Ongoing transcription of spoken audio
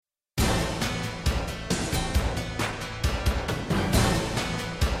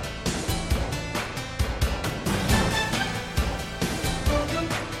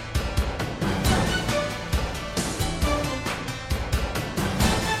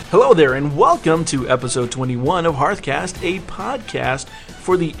Hello there, and welcome to episode 21 of Hearthcast, a podcast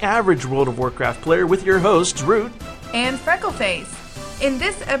for the average World of Warcraft player with your hosts, Root and Freckleface. In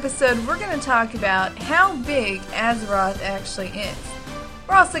this episode, we're going to talk about how big Azeroth actually is.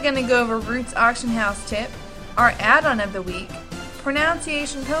 We're also going to go over Root's auction house tip, our add-on of the week,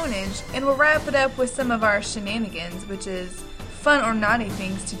 pronunciation conage, and we'll wrap it up with some of our shenanigans, which is fun or naughty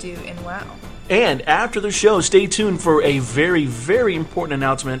things to do in WoW. And after the show, stay tuned for a very, very important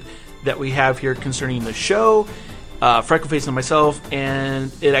announcement that we have here concerning the show, Freckleface and myself,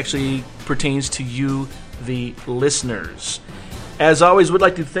 and it actually pertains to you, the listeners. As always, we'd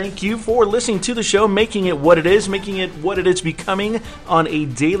like to thank you for listening to the show, making it what it is becoming on a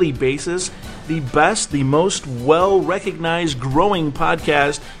daily basis. The best, the most well-recognized, growing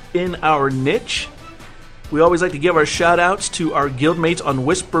podcast in our niche. We always like to give our shout-outs to our guildmates on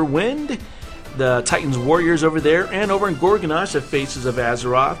Whisperwind, the Titans Warriors over there, and over in Gorgonash, the Faces of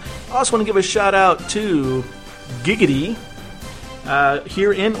Azeroth. I also want to give a shout out to Giggity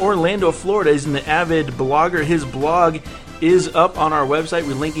here in Orlando, Florida. He's an avid blogger. His blog is up on our website.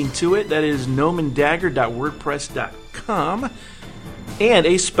 We're linking to it. That is gnomandagger.wordpress.com. And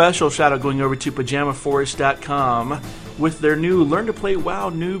a special shout out going over to pajamaforest.com with their new Learn to Play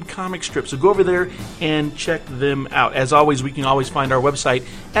WoW Noob comic strip. So go over there and check them out. As always, we can always find our website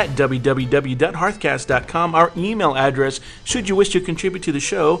at www.hearthcast.com. Our email address, should you wish to contribute to the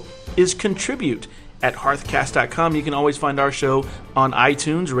show, is contribute@hearthcast.com. You can always find our show on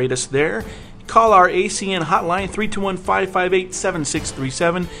iTunes. Rate us there. Call our ACN hotline,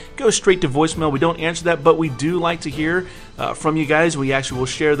 321-558-7637. Go straight to voicemail. We don't answer that, but we do like to hear from you guys. We actually will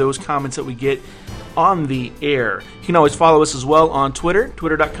share those comments that we get on the air. You can always follow us as well on Twitter,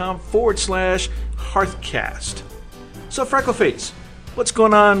 twitter.com/Hearthcast. So, Freckleface, what's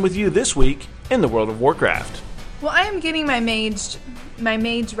going on with you this week in the World of Warcraft? Well, I am getting my mage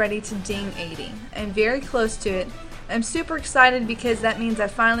ready to ding 80. I'm very close to it. I'm super excited because that means I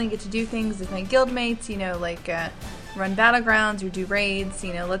finally get to do things with my guildmates, like run battlegrounds or do raids,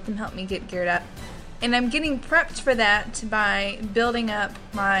 let them help me get geared up. And I'm getting prepped for that by building up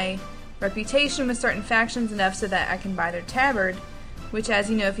my reputation with certain factions enough so that I can buy their tabard, which, as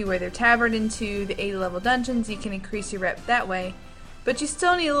you know, if you wear their tabard into the 80 level dungeons, you can increase your rep that way. But you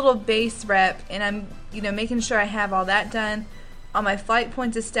still need a little base rep, and I'm, making sure I have all that done. All my flight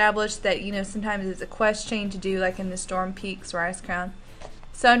points established that, sometimes it's a quest chain to do, like in the Storm Peaks, Rise Crown.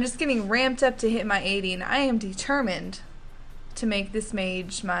 So I'm just getting ramped up to hit my 80, and I am determined to make this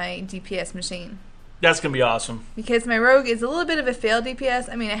mage my DPS machine. That's going to be awesome. Because my rogue is a little bit of a failed DPS.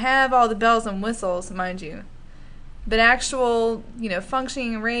 I mean, I have all the bells and whistles, mind you. But actual,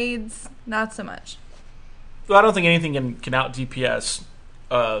 functioning raids, not so much. Well, I don't think anything can out DPS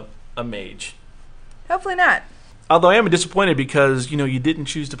a mage. Hopefully not. Although I am disappointed because, you didn't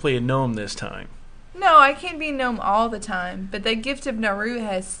choose to play a gnome this time. No, I can't be a gnome all the time, but the Gift of Naru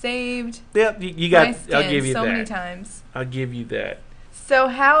has saved you got. my skin I'll give you so that. many times. I'll give you that. So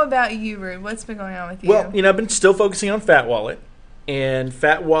how about you, Rude? What's been going on with you? Well, I've been still focusing on Fat Wallet, and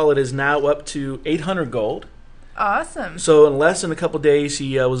Fat Wallet is now up to 800 gold. Awesome. So in less than a couple days,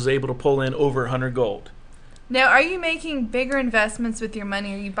 he was able to pull in over 100 gold. Now, are you making bigger investments with your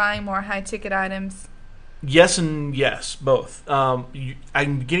money? Are you buying more high-ticket items? Yes and yes, both.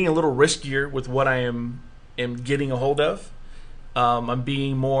 I'm getting a little riskier with what I am getting a hold of. I'm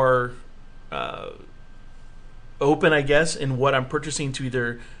being more open, I guess, in what I'm purchasing to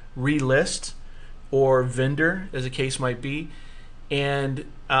either relist or vendor, as the case might be. And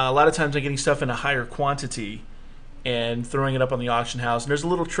a lot of times I'm getting stuff in a higher quantity and throwing it up on the auction house. And there's a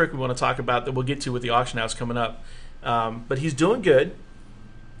little trick we want to talk about that we'll get to with the auction house coming up. But he's doing good.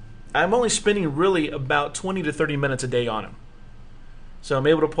 I'm only spending really about 20 to 30 minutes a day on him. So I'm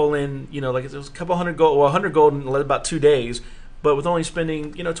able to pull in, like it was a couple hundred gold, 100 gold in about 2 days, but with only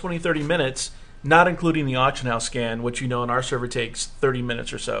spending, 20, 30 minutes, not including the auction house scan, which, in our server takes 30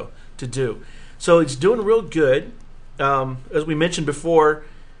 minutes or so to do. So it's doing real good. As we mentioned before,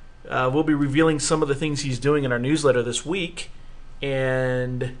 we'll be revealing some of the things he's doing in our newsletter this week.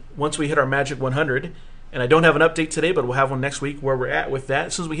 And once we hit our magic 100, and I don't have an update today, but we'll have one next week where we're at with that.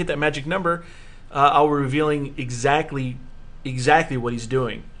 As soon as we hit that magic number, I'll be revealing exactly what he's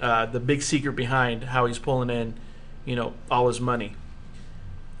doing. The big secret behind how he's pulling in, all his money.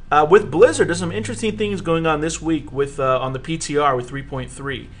 With Blizzard, there's some interesting things going on this week with on the PTR with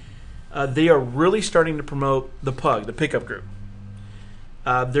 3.3. They are really starting to promote the PUG, the pickup group.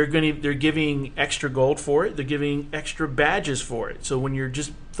 They're giving extra gold for it. They're giving extra badges for it. So when you're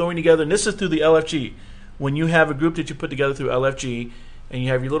just throwing together, and this is through the LFG, when you have a group that you put together through LFG, and you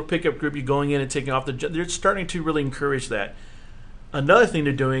have your little pickup group, you're going in and taking off they're starting to really encourage that. Another thing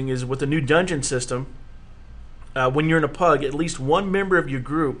they're doing is with the new dungeon system, when you're in a pug, at least one member of your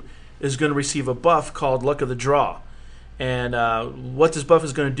group is going to receive a buff called Luck of the Draw. And what this buff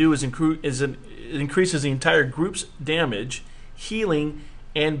is going to do is it increases the entire group's damage, healing,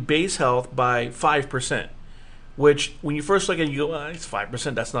 and base health by 5%. Which, when you first look at it, you go, it's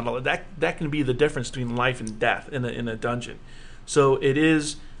 5%, that's not all. That can be the difference between life and death in a dungeon. So it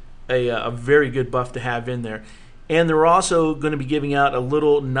is a very good buff to have in there. And they're also going to be giving out a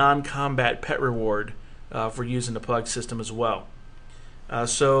little non-combat pet reward for using the pug system as well.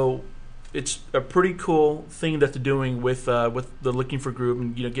 So it's a pretty cool thing that they're doing with the Looking for group,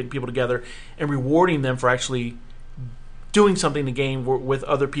 and getting people together and rewarding them for actually doing something in the game with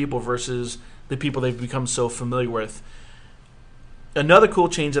other people versus the people they've become so familiar with. Another cool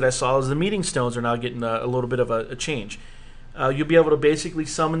change that I saw is the meeting stones are now getting a little bit of a change. You'll be able to basically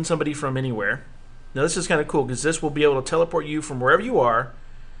summon somebody from anywhere. Now this is kind of cool because this will be able to teleport you from wherever you are.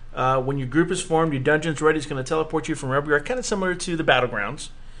 When your group is formed, your dungeon's ready, it's going to teleport you from wherever you are, kind of similar to the Battlegrounds.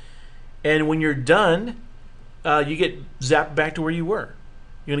 And when you're done, you get zapped back to where you were.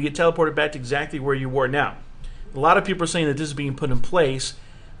 You're going to get teleported back to exactly where you were. Now, a lot of people are saying that this is being put in place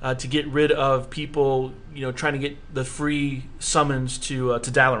to get rid of people, trying to get the free summons to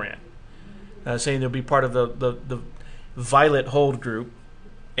Dalaran. Saying they'll be part of the Violet Hold group.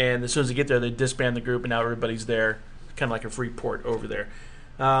 And as soon as they get there, they disband the group, and now everybody's there, kind of like a free port over there.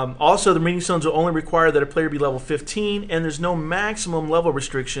 Also, the meeting stones will only require that a player be level 15, and there's no maximum level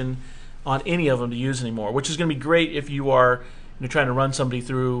restriction on any of them to use anymore, which is going to be great if you are trying to run somebody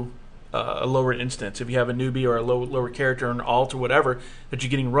through a lower instance. If you have a newbie or a lower character or an alt or whatever that you're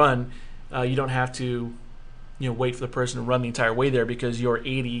getting run, you don't have to wait for the person to run the entire way there because your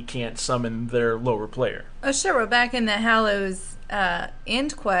 80 can't summon their lower player. Oh, sure. Well, back in the Hallows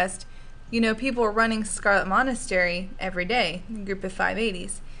end quest, people were running Scarlet Monastery every day, a group of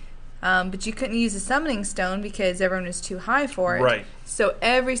 580s. But you couldn't use a summoning stone because everyone was too high for it. Right. So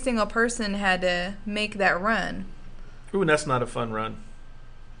every single person had to make that run. Ooh, and that's not a fun run.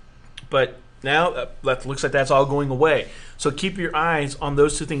 But now that looks like that's all going away. So keep your eyes on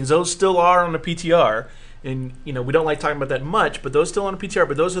those two things. Those still are on the PTR. And, we don't like talking about that much, but those still on the PTR.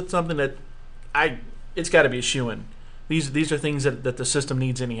 But those are something that it's got to be a shoo-in. These are things that the system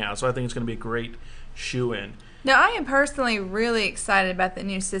needs anyhow. So I think it's going to be a great shoo-in. Now, I am personally really excited about the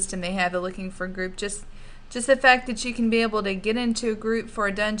new system they have, the Looking for group. Just the fact that you can be able to get into a group for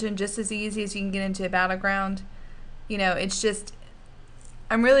a dungeon just as easy as you can get into a battleground. It's just,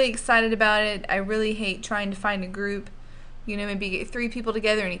 I'm really excited about it. I really hate trying to find a group. Maybe get 3 people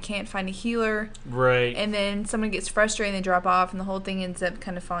together and you can't find a healer. Right. And then someone gets frustrated and they drop off and the whole thing ends up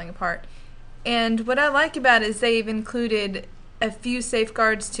kind of falling apart. And what I like about it is they've included a few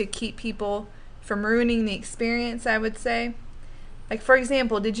safeguards to keep people from ruining the experience, I would say. Like, for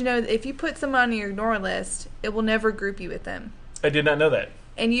example, did you know that if you put someone on your ignore list, it will never group you with them? I did not know that.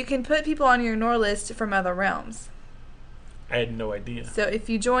 And you can put people on your ignore list from other realms. I had no idea. So if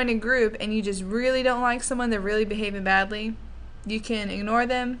you join a group and you just really don't like someone, they're really behaving badly, you can ignore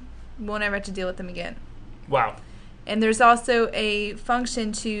them, won't ever have to deal with them again. Wow. And there's also a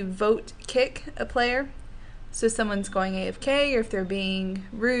function to vote kick a player. So if someone's going AFK or if they're being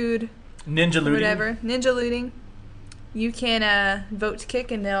rude, ninja looting, whatever, ninja looting, you can vote to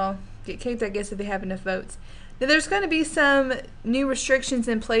kick and they'll get kicked, I guess, if they have enough votes. Now, there's going to be some new restrictions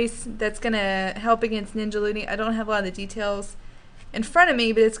in place that's going to help against ninja looting. I don't have a lot of the details in front of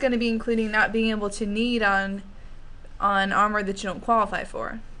me, but it's going to be including not being able to need on armor that you don't qualify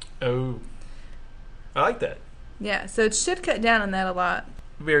for. Oh, I like that. Yeah, so it should cut down on that a lot.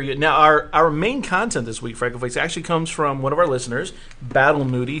 Very good. Now, our main content this week, Freckleface, actually comes from one of our listeners, Battle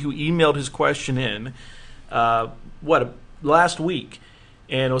Moody, who emailed his question in last week.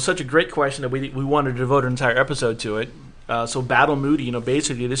 And it was such a great question that we wanted to devote an entire episode to it. So Battle Moody,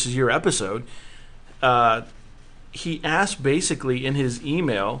 basically this is your episode. He asked basically in his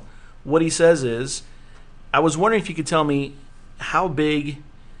email, what he says is, I was wondering if you could tell me how big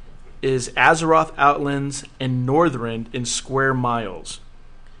is Azeroth Outlands and Northrend in square miles.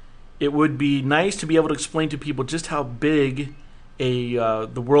 It would be nice to be able to explain to people just how big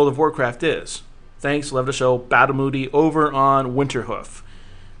the World of Warcraft is. Thanks, love the show. Battle Moody over on Winterhoof.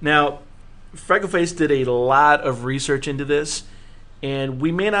 Now, Freckleface did a lot of research into this, and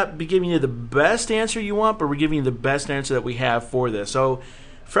we may not be giving you the best answer you want, but we're giving you the best answer that we have for this. So,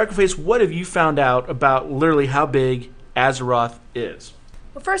 Freckleface, what have you found out about literally how big Azeroth is?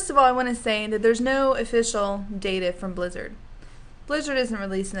 Well, first of all, I want to say that there's no official data from Blizzard. Blizzard isn't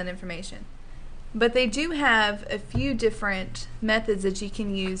releasing that information. But they do have a few different methods that you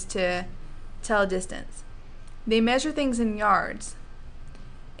can use to tell distance. They measure things in yards,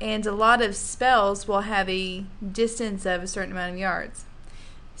 And a lot of spells will have a distance of a certain amount of yards.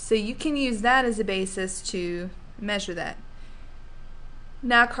 So you can use that as a basis to measure that.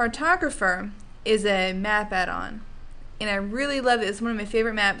 Now, Cartographer is a map add-on, and I really love it. It's one of my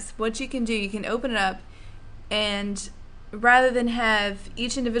favorite maps. What you can do, you can open it up, and rather than have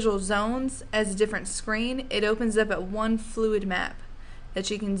each individual zones as a different screen, it opens up at one fluid map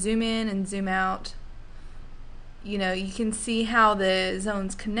that you can zoom in and zoom out. You know, you can see how the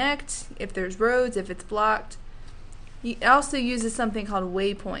zones connect, if there's roads, if it's blocked. It also uses something called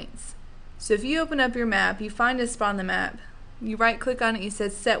waypoints. So if you open up your map, you find a spot on the map, you right click on it, you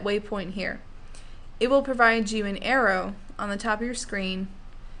said set waypoint here. It will provide you an arrow on the top of your screen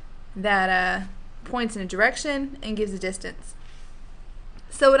that points in a direction and gives a distance.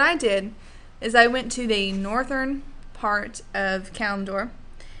 So what I did is I went to the northern part of Kalimdor,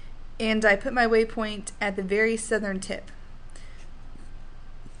 and I put my waypoint at the very southern tip.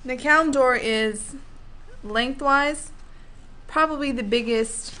 Now, Kalimdor is lengthwise probably the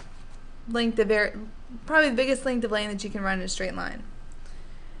biggest length of land that you can run in a straight line.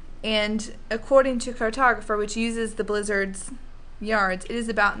 And according to Cartographer, which uses the Blizzard's yards, it is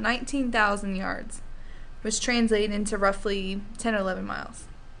about 19,000 yards, which translate into roughly 10 or 11 miles.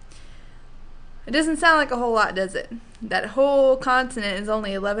 It doesn't sound like a whole lot, does it? That whole continent is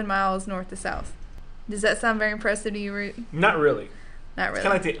only 11 miles north to south. Does that sound very impressive to you, Root? Not really. Not really. It's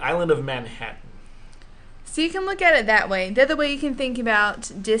kind of like the island of Manhattan. So you can look at it that way. The other way you can think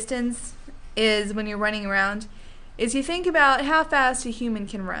about distance is when you're running around, is you think about how fast a human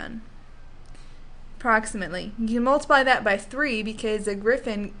can run. Approximately. You can multiply that by 3 because a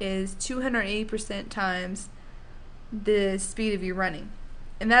griffin is 280% times the speed of you running.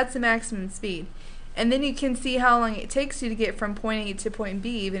 And that's the maximum speed. And then you can see how long it takes you to get from point A to point B,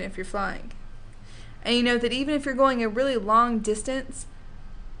 even if you're flying. And you know that even if you're going a really long distance,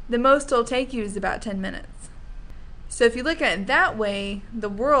 the most it'll take you is about 10 minutes. So if you look at it that way, the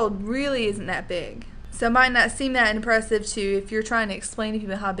world really isn't that big. So it might not seem that impressive to you if you're trying to explain to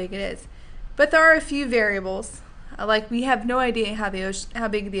people how big it is. But there are a few variables. Like we have no idea how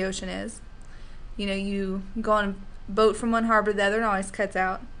big the ocean is. You know, you go on a boat from one harbor to the other and it always cuts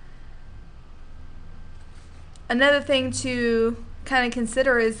out. Another thing to kind of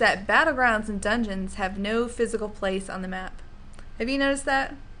consider is that battlegrounds and dungeons have no physical place on the map. Have you noticed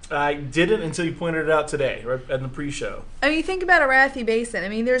that? I didn't until you pointed it out today, right in the pre-show. I mean, you think about Arathi Basin. I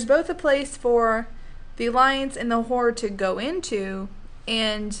mean, there's both a place for the Alliance and the Horde to go into,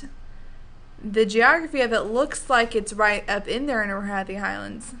 and the geography of it looks like it's right up in there in Arathi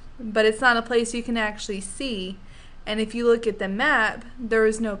Highlands, but it's not a place you can actually see. And if you look at the map, there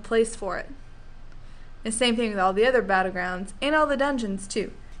is no place for it. The same thing with all the other battlegrounds and all the dungeons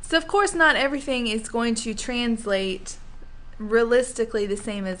too. So of course not everything is going to translate realistically the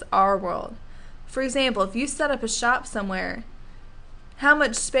same as our world. For example, if you set up a shop somewhere, how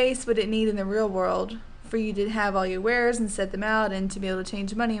much space would it need in the real world for you to have all your wares and set them out and to be able to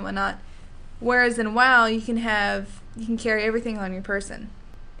change money and whatnot? Whereas in WoW, you can carry everything on your person.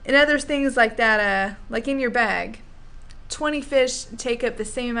 And other things like that, like in your bag, 20 fish take up the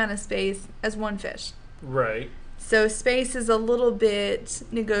same amount of space as one fish. Right. So space is a little bit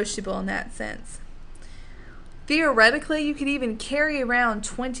negotiable in that sense. Theoretically, you could even carry around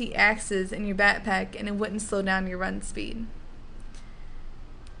 20 axes in your backpack and it wouldn't slow down your run speed.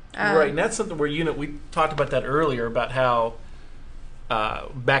 Right, and that's something where we talked about that earlier, about how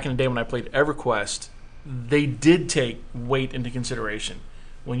back in the day when I played EverQuest, they did take weight into consideration.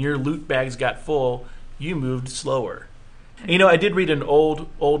 When your loot bags got full, you moved slower. And, I did read an old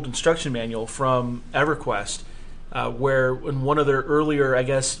instruction manual from EverQuest where in one of their earlier, I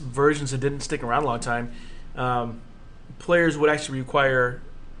guess, versions that didn't stick around a long time, players would actually require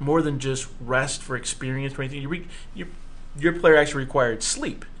more than just rest for experience or anything. Your player actually required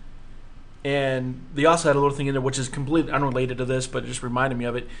sleep. And they also had a little thing in there which is completely unrelated to this, but it just reminded me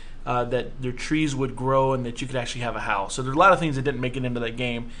of it, that their trees would grow and that you could actually have a house. So there's a lot of things that didn't make it into that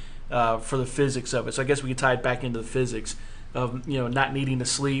game for the physics of it. So I guess we could tie it back into the physics of not needing to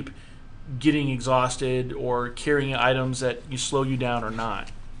sleep, getting exhausted, or carrying items that you slow you down or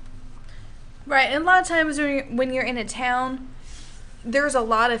not. Right, and a lot of times when you're in a town, there's a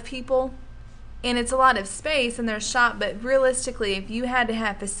lot of people, and it's a lot of space, and there's shop, but realistically, if you had to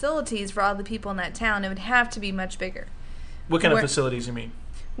have facilities for all the people in that town, it would have to be much bigger. What kind of facilities you mean?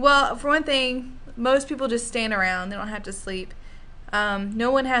 Well, for one thing, most people just stand around. They don't have to sleep.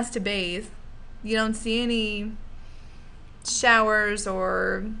 No one has to bathe. You don't see any showers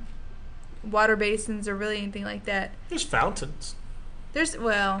or water basins or really anything like that. There's fountains. Those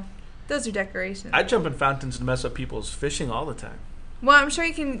are decorations. I jump in fountains to mess up people's fishing all the time. Well, I'm sure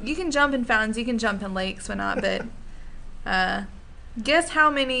you can jump in fountains, you can jump in lakes, why not? But guess how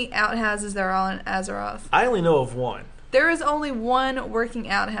many outhouses there are on Azeroth? I only know of one. There is only one working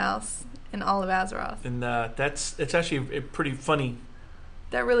outhouse in all of Azeroth. And it's actually a pretty funny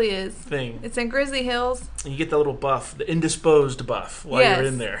That really is. thing. It's in Grizzly Hills. And you get the little buff, the indisposed buff, while you're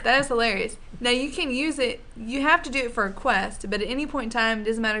in there. That is hilarious. Now, you can use it. You have to do it for a quest, but at any point in time, it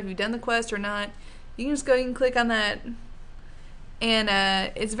doesn't matter if you've done the quest or not. You can just go, you can click on that. And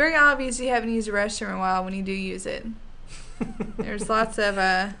it's very obvious you haven't used the restroom in a while when you do use it. There's lots of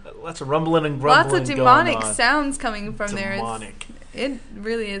rumbling and grumbling lots of demonic going on. sounds coming from there. Demonic. It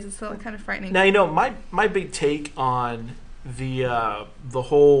really is. It's kind of frightening. Now, my big take on the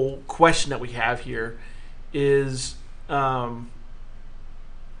whole question that we have here is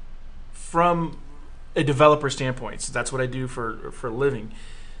from a developer standpoint, so that's what I do for a living.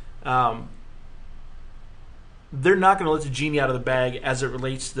 They're not going to let the genie out of the bag as it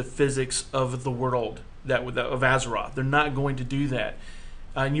relates to the physics of the world of Azeroth. They're not going to do that.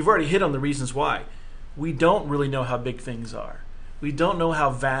 And you've already hit on the reasons why. We don't really know how big things are. We don't know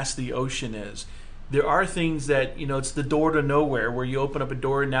how vast the ocean is. There are things that, it's the door to nowhere, where you open up a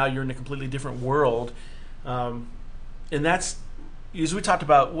door and now you're in a completely different world. And that's, as we talked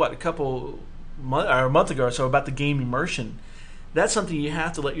about, a month ago or so, about the game immersion. That's something you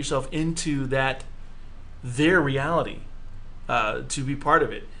have to let yourself into their reality to be part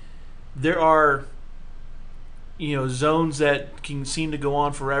of it. There are, zones that can seem to go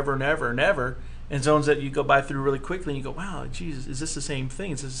on forever and ever and ever, and zones that you go by through really quickly and you go, wow, Jesus, is this the same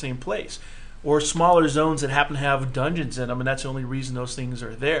thing? Is this the same place? Or smaller zones that happen to have dungeons in them, and that's the only reason those things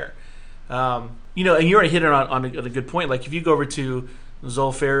are there. And you already hit it on a good point. Like if you go over to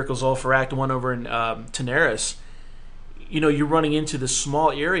Zul'Farrak, the one over in Tanaris, you're running into this small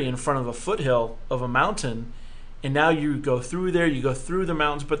area in front of a foothill of a mountain, and now you go through there, you go through the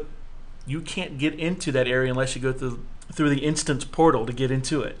mountains, but you can't get into that area unless you go through the instance portal to get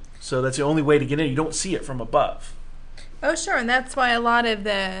into it. So that's the only way to get in. You don't see it from above. Oh, sure, and that's why a lot of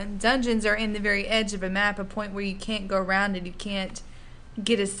the dungeons are in the very edge of a map, a point where you can't go around it, you can't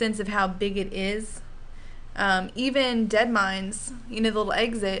get a sense of how big it is. Even Deadmines, the little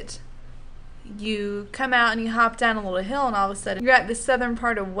exit, you come out and you hop down a little hill and all of a sudden you're at the southern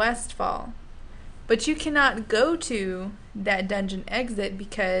part of Westfall. But you cannot go to that dungeon exit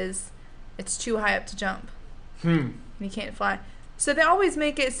because it's too high up to jump. And you can't fly. So they always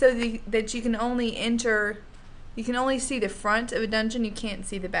make it so that you can only see the front of a dungeon, you can't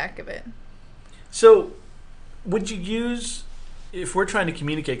see the back of it. So would you use, if we're trying to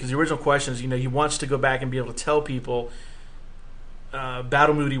communicate, because the original question is, he wants to go back and be able to tell people,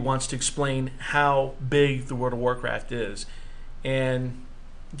 Battle Moody wants to explain how big the World of Warcraft is. And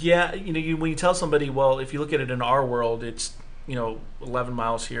yeah, when you tell somebody, well, if you look at it in our world, it's 11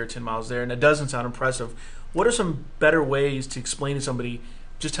 miles here, 10 miles there, and it doesn't sound impressive. What are some better ways to explain to somebody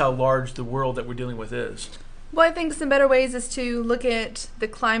just how large the world that we're dealing with is? Well, I think some better ways is to look at the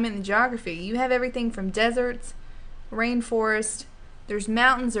climate and geography. You have everything from deserts, rainforest, there's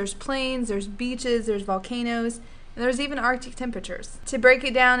mountains, there's plains, there's beaches, there's volcanoes, and there's even Arctic temperatures. To break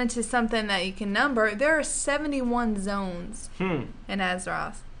it down into something that you can number, there are 71 zones in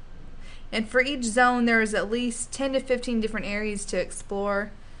Azeroth. And for each zone, there's at least 10 to 15 different areas to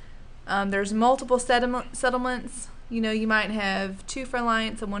explore. There's multiple settlements. You might have 2 for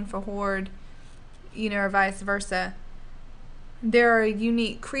Alliance and 1 for Horde, or vice versa. There are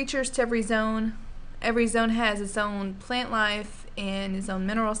unique creatures to every zone. Every zone has its own plant life and its own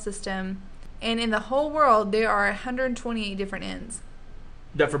mineral system. And in the whole world, there are 128 different inns.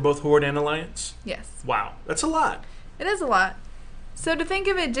 That for both Horde and Alliance? Yes. Wow, that's a lot. It is a lot. So to think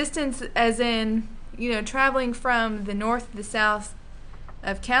of it distance as in, traveling from the north to the south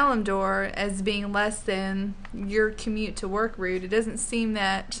of Kalimdor as being less than your commute to work route, it doesn't seem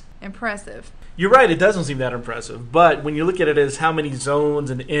that impressive. You're right, it doesn't seem that impressive. But when you look at it as how many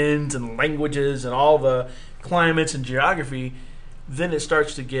zones and inns and languages and all the climates and geography, then it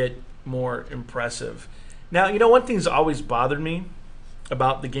starts to get more impressive. Now, one thing's always bothered me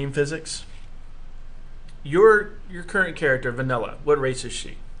about the game physics. Your current character, Vanilla, what race is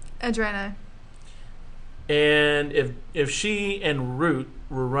she? Adrena. And if she and Root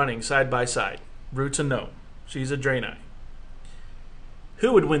were running side by side, Root's a gnome, she's a Draenei,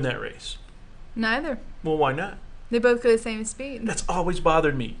 who would win that race? Neither. Well, why not? They both go the same speed. That's always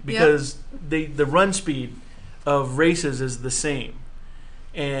bothered me because the run speed of races is the same.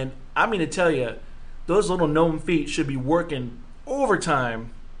 And I'm going to tell you, those little gnome feet should be working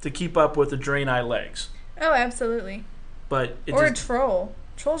overtime to keep up with the Draenei legs. Oh, absolutely. But a troll.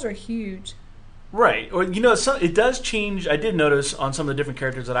 Trolls are huge. Right. Or, it does change. I did notice on some of the different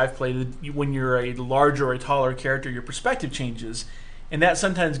characters that I've played, that when you're a larger or a taller character, your perspective changes. And that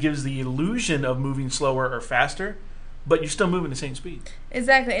sometimes gives the illusion of moving slower or faster, but you're still moving the same speed.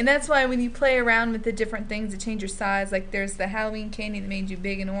 Exactly. And that's why when you play around with the different things that change your size, like there's the Halloween candy that made you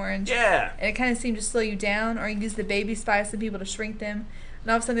big and orange. Yeah. And it kind of seemed to slow you down, or you use the baby spice to people to shrink them. And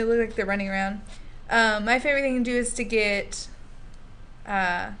all of a sudden they look like they're running around. My favorite thing to do is to get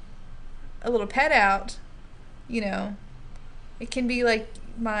a little pet out. It can be like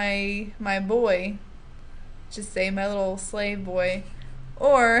my boy, just say my little slave boy,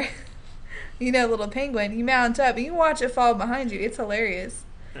 or little penguin. You mount up and you watch it fall behind you. It's hilarious.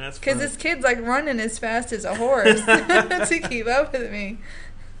 That's because this kid's like running as fast as a horse to keep up with me.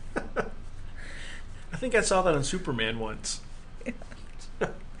 I think I saw that on Superman once.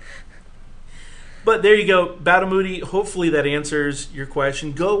 But there you go, Battle Moody. Hopefully that answers your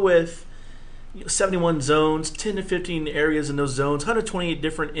question. Go with 71 zones, 10 to 15 areas in those zones, 128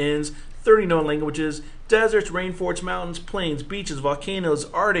 different inns, 30 known languages, deserts, rainforests, mountains, plains, beaches,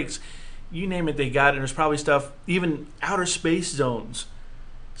 volcanoes, Arctics, you name it, they got it. And there's probably stuff, even outer space zones.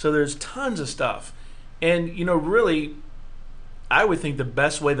 So there's tons of stuff. And, really, I would think the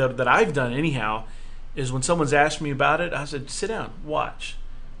best way that I've done anyhow is when someone's asked me about it, I said, sit down, watch.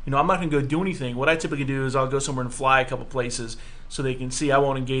 I'm not going to go do anything. What I typically do is I'll go somewhere and fly a couple places so they can see. I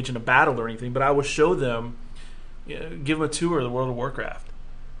won't engage in a battle or anything, but I will show them, give them a tour of the World of Warcraft.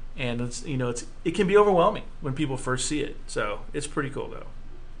 And it can be overwhelming when people first see it. So it's pretty cool, though.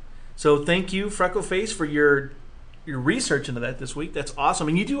 So thank you, Freckleface, for your research into that this week. That's awesome.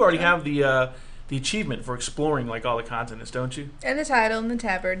 And you do already have the achievement for exploring like all the continents, don't you? And the title and the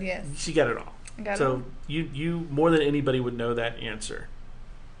tabard, yes. She got it all. I got it so all. you more than anybody would know that answer.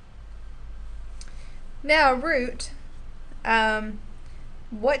 Now, Root,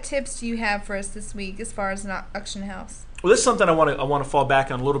 what tips do you have for us this week as far as an auction house? Well, this is something I want to fall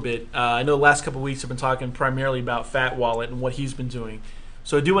back on a little bit. I know the last couple of weeks I've been talking primarily about Fat Wallet and what he's been doing.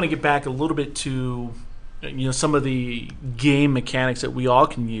 So I do want to get back a little bit to some of the game mechanics that we all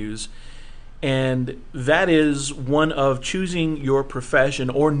can use. And that is one of choosing your profession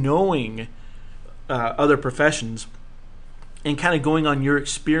or knowing other professions and kind of going on your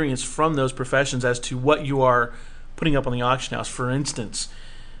experience from those professions as to what you are putting up on the auction house. For instance,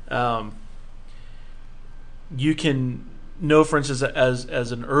 you can know, for instance,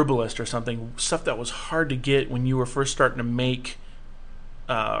 as an herbalist or something, stuff that was hard to get when you were first starting to make,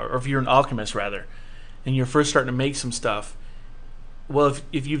 or if you're an alchemist rather, and you're first starting to make some stuff. Well,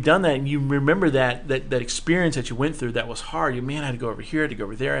 if you've done that and you remember that experience that you went through that was hard, I had to go over here, I had to go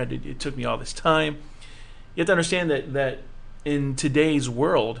over there, it took me all this time. You have to understand that in today's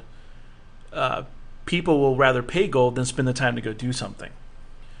world, people will rather pay gold than spend the time to go do something.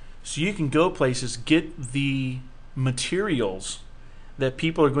 So you can go places, get the materials that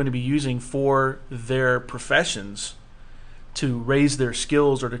people are going to be using for their professions to raise their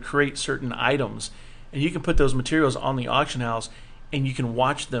skills or to create certain items, and you can put those materials on the auction house and you can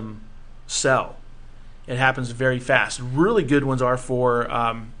watch them sell. It happens very fast. Really good ones are for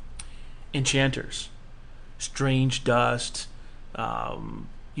enchanters, strange dust,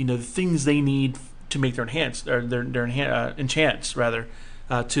 the things they need to make their enchants rather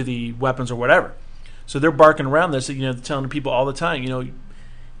to the weapons or whatever. So they're barking around this, telling people all the time,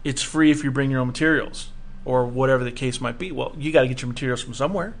 it's free if you bring your own materials or whatever the case might be. Well, you got to get your materials from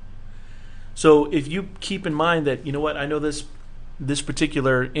somewhere. So if you keep in mind that, I know this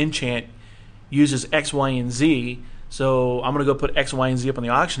particular enchant uses X, Y, and Z, so I'm going to go put X, Y, and Z up on the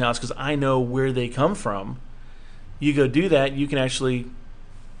auction house because I know where they come from. You go do that, you can actually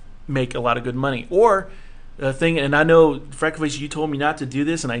make a lot of good money. Or the thing, and I know, Freckleface, you told me not to do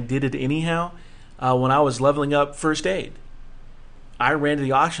this, and I did it anyhow. When I was leveling up first aid, I ran to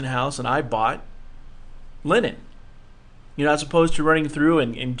the auction house and I bought linen. As opposed to running through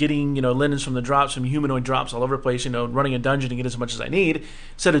and getting, linens from the drops, from humanoid drops all over the place, running a dungeon to get as much as I need.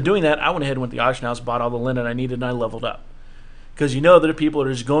 Instead of doing that, I went ahead and went to the auction house, bought all the linen I needed, and I leveled up. Because there are people that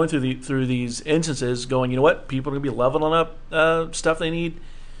are just going through these instances going, people are going to be leveling up stuff they need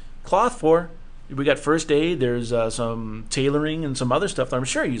cloth for. We got first aid, there's some tailoring and some other stuff that I'm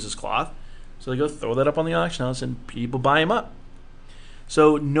sure uses cloth. So they go throw that up on the auction house and people buy them up.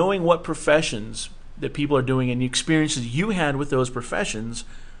 So knowing what professions that people are doing and the experiences you had with those professions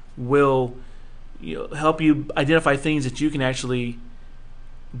will help you identify things that you can actually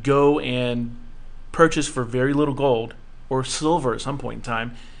go and purchase for very little gold or silver at some point in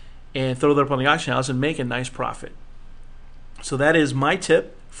time and throw that up on the auction house and make a nice profit. So that is my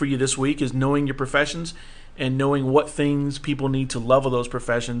tip for you this week, is knowing your professions and knowing what things people need to level those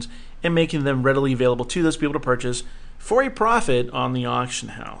professions and making them readily available to those people to purchase for a profit on the auction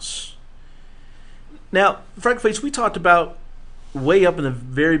house. Now, Freckleface, we talked about way up in the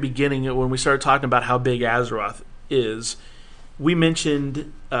very beginning when we started talking about how big Azeroth is, we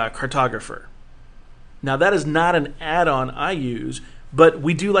mentioned Cartographer. Now, that is not an add-on I use, but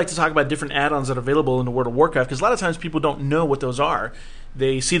we do like to talk about different add-ons that are available in the World of Warcraft, because a lot of times people don't know what those are.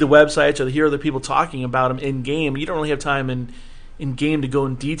 They see the websites or they hear other people talking about them in-game. You don't really have time in-game to go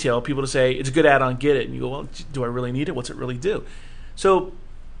in detail. People to say, it's a good add-on, get it. And you go, well, do I really need it? What's it really do? So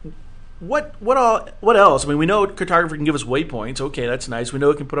what else? I mean, we know Cartographer can give us waypoints. Okay, that's nice. We know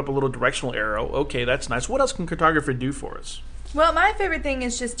it can put up a little directional arrow. Okay, that's nice. What else can Cartographer do for us? Well, my favorite thing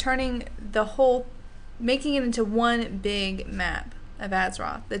is just making it into one big map of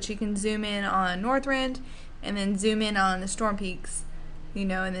Azeroth that you can zoom in on Northrend and then zoom in on the Storm Peaks, and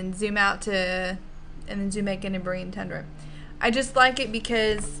then zoom out and then zoom back into Borean Tundra. I just like it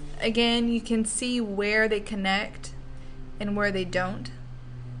because, again, you can see where they connect and where they don't.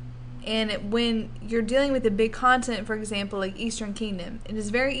 And when you're dealing with a big continent, for example, like Eastern Kingdom, it is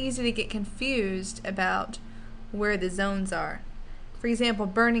very easy to get confused about where the zones are. For example,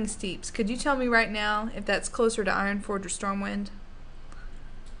 Burning Steeps. Could you tell me right now if that's closer to Ironforge or Stormwind?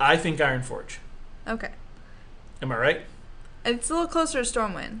 I think Ironforge. Okay. Am I right? It's a little closer to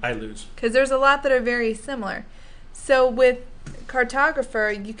Stormwind. I lose. Because there's a lot that are very similar. So with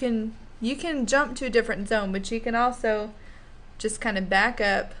Cartographer, you can jump to a different zone, but you can also just kind of back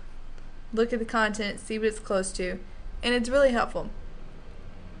up, look at the content, see what it's close to, and it's really helpful.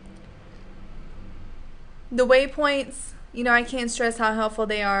 The waypoints, I can't stress how helpful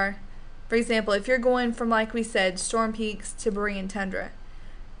they are. For example, if you're going from, like we said, Storm Peaks to Borean Tundra,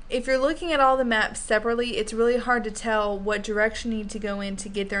 if you're looking at all the maps separately, it's really hard to tell what direction you need to go in to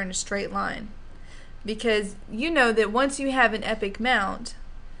get there in a straight line. Because you know that once you have an epic mount,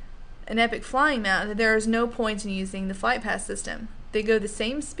 an epic flying mount, there is no point in using the flight pass system. They go the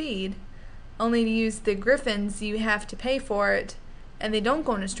same speed, only to use the Griffins you have to pay for it, and they don't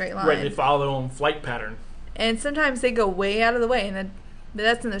go in a straight line. Right, they follow their own flight pattern. And sometimes they go way out of the way, and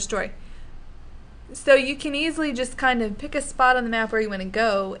that's in their story. So you can easily just kind of pick a spot on the map where you want to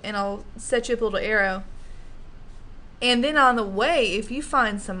go, and I'll set you up a little arrow. And then on the way, if you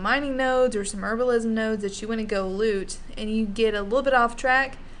find some mining nodes or some herbalism nodes that you want to go loot, and you get a little bit off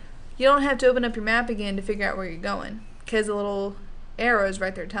track, you don't have to open up your map again to figure out where you're going, because the little arrow is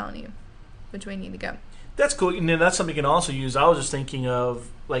right there telling you which way you need to go. That's cool, and then that's something you can also use. I was just thinking of,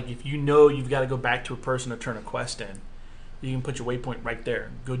 like, if you know you've got to go back to a person to turn a quest in, you can put your waypoint right there.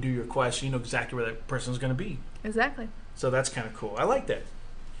 Go do your quest, so you know exactly where that person's going to be. Exactly. So that's kind of cool. I like that.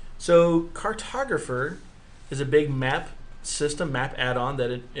 So Cartographer is a big map system, map add-on that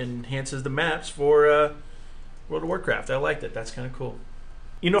it enhances the maps for World of Warcraft. I like that. That's kind of cool.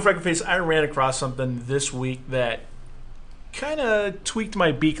 Freckleface, I ran across something this week that kind of tweaked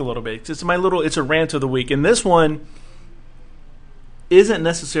my beak a little bit. It's a rant of the week, and this one isn't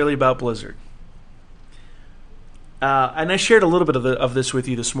necessarily about Blizzard. And I shared a little bit of this with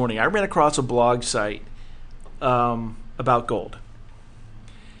you this morning. I ran across a blog site about gold.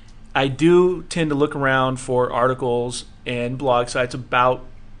 I do tend to look around for articles and blog sites about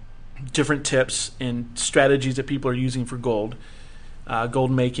different tips and strategies that people are using for gold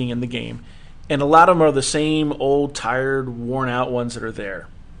making in the game. And a lot of them are the same old, tired, worn-out ones that are there.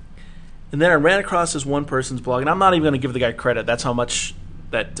 And then I ran across this one person's blog, and I'm not even going to give the guy credit. That's how much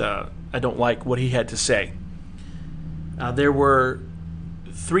that I don't like what he had to say. There were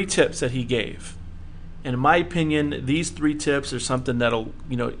 3 tips that he gave. And in my opinion, these 3 tips are something that'll,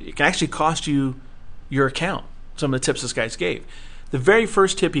 it can actually cost you your account, some of the tips this guy gave. The very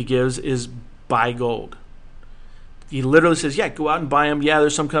first tip he gives is buy gold. He literally says, go out and buy them. Yeah,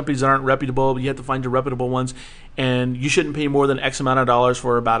 there's some companies that aren't reputable, but you have to find your reputable ones. And you shouldn't pay more than X amount of dollars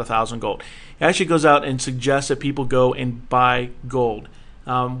for about 1,000 gold. He actually goes out and suggests that people go and buy gold,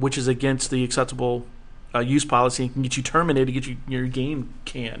 which is against the acceptable use policy and can get you terminated, get your game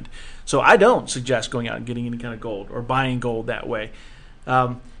canned. So I don't suggest going out and getting any kind of gold or buying gold that way.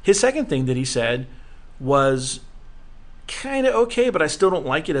 His second thing that he said was kind of okay, but I still don't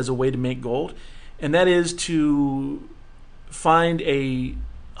like it as a way to make gold. And that is to find a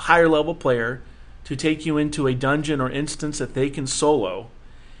higher level player to take you into a dungeon or instance that they can solo,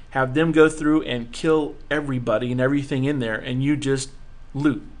 have them go through and kill everybody and everything in there, and you just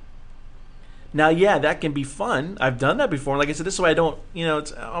loot. Now, yeah, that can be fun. I've done that before. Like I said, this is why I don't,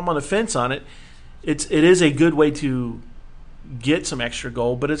 I'm on the fence on it. It is a good way to get some extra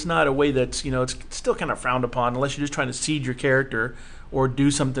gold, but it's not a way that's, it's still kind of frowned upon unless you're just trying to seed your character or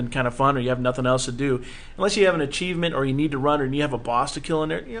do something kind of fun, or you have nothing else to do. Unless you have an achievement or you need to run or you have a boss to kill in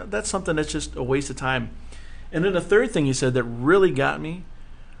there, that's something that's just a waste of time. And then the third thing he said that really got me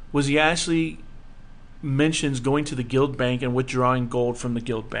was he actually mentions going to the guild bank and withdrawing gold from the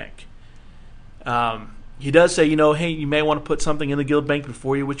guild bank. He does say, hey, you may want to put something in the guild bank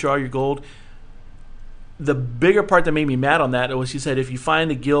before you withdraw your gold. The bigger part that made me mad on that was he said if you find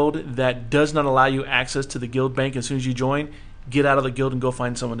a guild that does not allow you access to the guild bank as soon as you join, get out of the guild and go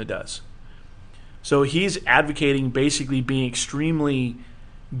find someone that does. So he's advocating basically being extremely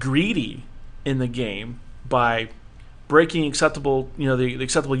greedy in the game by breaking acceptable, the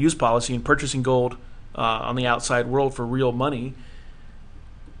acceptable use policy and purchasing gold on the outside world for real money,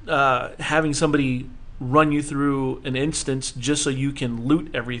 having somebody run you through an instance just so you can loot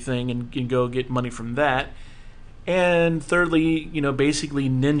everything and go get money from that, and thirdly, basically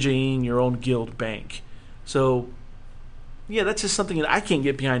ninjaing your own guild bank. So, yeah, that's just something that I can't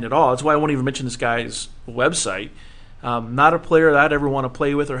get behind at all. That's why I won't even mention this guy's website. Not a player that I'd ever want to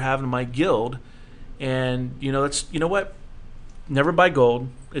play with or have in my guild. And, that's, what? Never buy gold.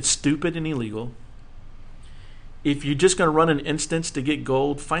 It's stupid and illegal. If you're just going to run an instance to get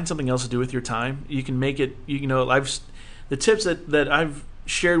gold, find something else to do with your time. You can make it, the tips that I've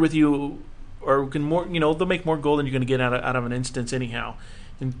shared with you are they'll make more gold than you're going to get out of an instance anyhow.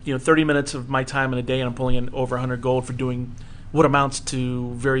 And, 30 minutes of my time in a day and I'm pulling in over 100 gold for doing what amounts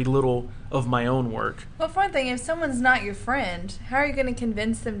to very little of my own work. Well, for one thing, if someone's not your friend, how are you going to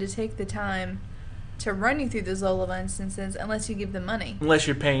convince them to take the time to run you through those low-level instances unless you give them money? Unless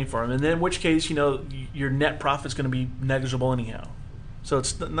you're paying for them. And then in which case, your net profit's going to be negligible anyhow. So it's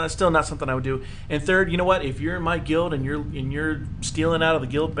still not something I would do. And third, if you're in my guild and you're stealing out of the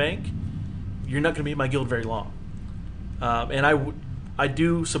guild bank, you're not going to be in my guild very long. And I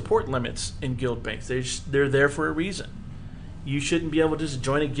do support limits in guild banks. They're there for a reason. You shouldn't be able to just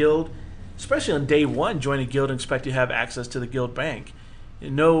join a guild, especially on day one, join a guild and expect to have access to the guild bank.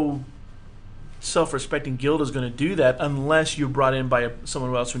 No self-respecting guild is going to do that unless you're brought in by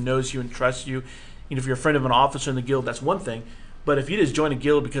someone else who knows you and trusts you. If you're a friend of an officer in the guild, that's one thing. But if you just join a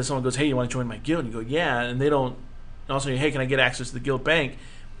guild because someone goes, hey, you want to join my guild? And you go, yeah, and they don't also, hey, can I get access to the guild bank?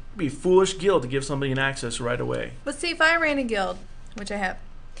 It'd be a foolish guild to give somebody an access right away. But see, if I ran a guild, which I have,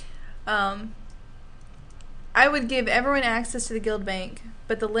 I would give everyone access to the guild bank,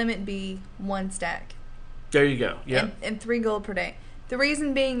 but the limit be 1 stack. There you go. Yeah. And 3 gold per day. The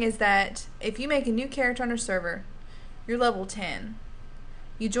reason being is that if you make a new character on your server, you're level 10.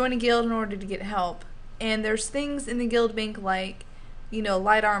 You join a guild in order to get help, and there's things in the guild bank like,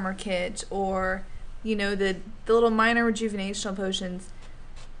 light armor kit or, the little minor rejuvenational potions.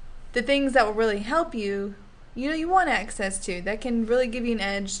 The things that will really help you, you want access to. That can really give you an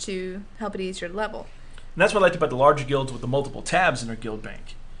edge to help it ease your level. And that's what I liked about the larger guilds with the multiple tabs in their guild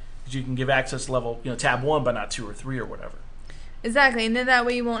bank. Because you can give access to level, tab 1, but not 2 or 3 or whatever. Exactly, and then that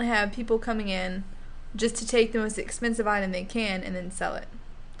way you won't have people coming in just to take the most expensive item they can and then sell it.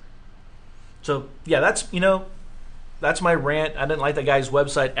 So, yeah, that's my rant. I didn't like that guy's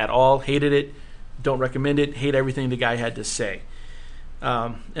website at all. Hated it. Don't recommend it. Hate everything the guy had to say.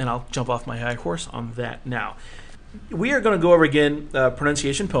 And I'll jump off my high horse on that now. We are going to go over again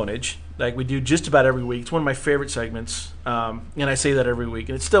pronunciation ponage, like we do just about every week. It's one of my favorite segments, and I say that every week,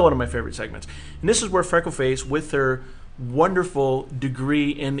 and it's still one of my favorite segments. And this is where Freckleface, with her wonderful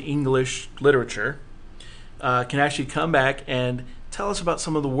degree in English literature, can actually come back and tell us about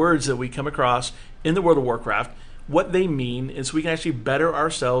some of the words that we come across in the World of Warcraft, what they mean, and so we can actually better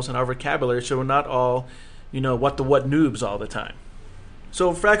ourselves and our vocabulary so we're not all, what noobs all the time.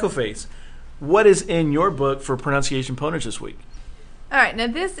 So, Freckleface, what is in your book for pronunciation ponage this week? All right, now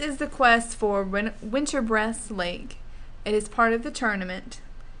this is the quest for Winterbreast Lake. It is part of the tournament.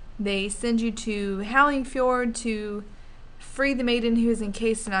 They send you to Howling Fjord to free the maiden who is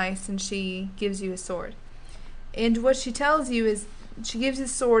encased in ice, and she gives you a sword. And what she tells you is, she gives you a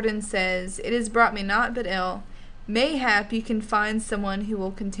sword and says, "It has brought me naught but ill. Mayhap you can find someone who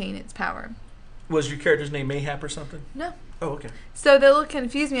will contain its power." Was your character's name Mayhap or something? No. Oh, okay. So they look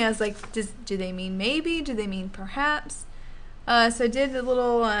confused me. I was like, do they mean maybe? Do they mean perhaps? So I did a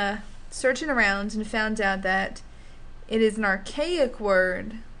little searching around and found out that it is an archaic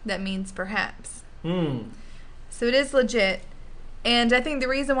word that means perhaps. So it is legit. And I think the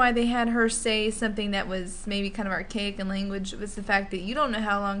reason why they had her say something that was maybe kind of archaic in language was the fact that you don't know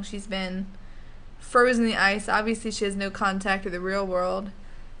how long she's been frozen in the ice. Obviously, she has no contact with the real world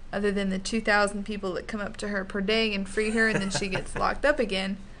other than the 2,000 people that come up to her per day and free her, and then she gets locked up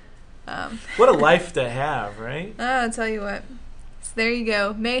again. What a life to have, right? I'll tell you what. So there you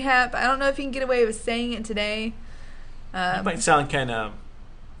go. Mayhap. I don't know if you can get away with saying it today, It might sound kind of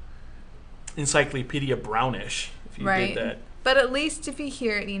Encyclopedia Brownish if you Right. did that. But at least if you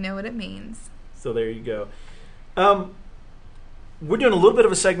hear it, you know what it means. So there you go. We're doing a little bit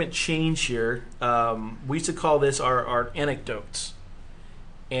of a segment change here. We used to call this our anecdotes.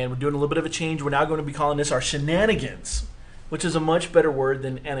 And we're doing a little bit of a change. We're now going to be calling this our shenanigans, which is a much better word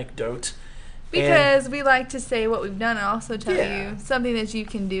than anecdote. Because we like to say what we've done and also tell Yeah. you something that you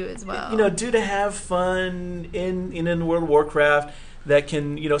can do as well. You know, do to have fun in World of Warcraft that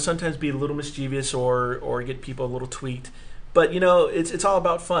can, sometimes be a little mischievous or get people a little tweaked. But, it's all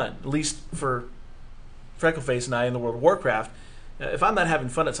about fun, at least for Freckleface and I in the World of Warcraft. If I'm not having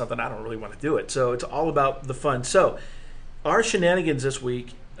fun at something, I don't really want to do it. So it's all about the fun. So our shenanigans this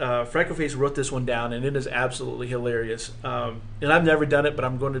week, Freckleface wrote this one down, and it is absolutely hilarious. And I've never done it, but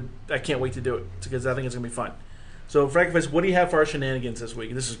I can't wait to do it because I think it's going to be fun. So, Freckleface, what do you have for our shenanigans this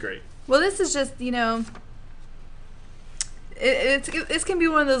week? This is great. Well, this is just, it's going to be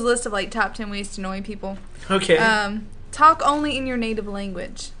one of those lists of like top 10 ways to annoy people. Okay. Talk only in your native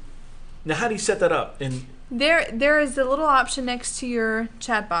language. Now, how do you set that up? And There is a little option next to your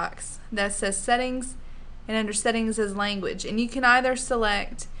chat box that says settings, and under settings is language. And you can either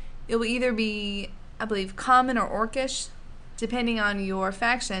select, it will either be, I believe, common or orcish, depending on your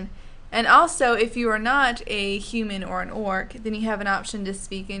faction. And also, if you are not a human or an orc, then you have an option to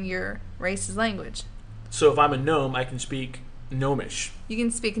speak in your race's language. so if I'm a gnome, I can speak gnomish. You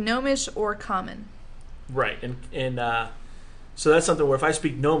can speak gnomish or common. Right. And so that's something where if I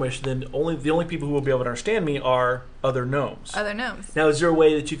speak gnomish, then the only people who will be able to understand me are other gnomes. Other gnomes. Now, is there a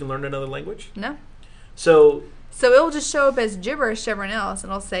way that you can learn another language? No. So So it will just show up as gibberish to everyone else, and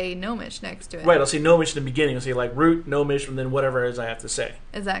it'll say gnomish next to it. right, I'll say gnomish in the beginning. I'll say like root, gnomish, and then whatever it is I have to say.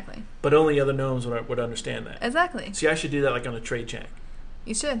 Exactly. But only other gnomes would understand that. Exactly. See, I should do that like on a trade check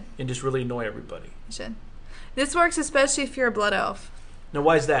You should. and just really annoy everybody. You should. This works especially if you're a blood elf. Now,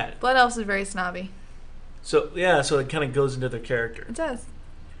 why is that? Blood elves are very snobby. So it kind of goes into their character. It does.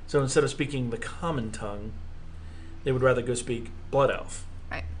 So instead of speaking the common tongue, they would rather go speak blood elf.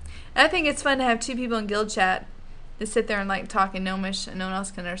 Right. And I think it's fun to have two people in guild chat that sit there and like talk in gnomish and no one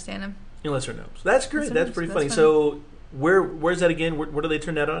else can understand them. Unless they're gnomes. That's great. That's That's nice. pretty That's funny. funny. So where's that again? Where do they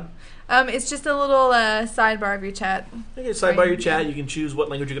turn that on? It's just a little sidebar of your chat. Okay, sidebar your chat. You can choose what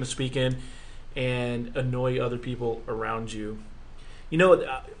language you're going to speak in and annoy other people around you. You know,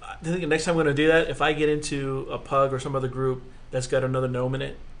 I think the next time I'm going to do that, if I get into a pug or some other group that's got another gnome in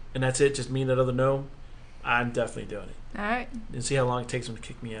it, and that's it, just me and that other gnome, I'm definitely doing it. All right. And see how long it takes them to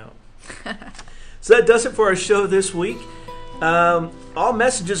kick me out. So that does it for our show this week. All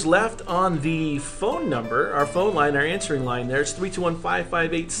messages left on the phone number, our phone line, our answering line there, it's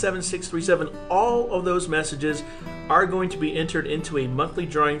 321-558-7637. All of those messages are going to be entered into a monthly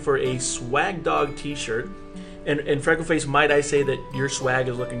drawing for a Swag Dog t-shirt. And Freckleface, might I say that your swag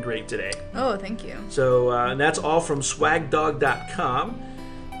is looking great today. Oh, thank you. So, and that's all from swagdog.com.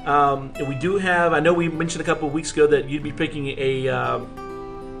 And we do have, I know we mentioned a couple of weeks ago that you'd be picking a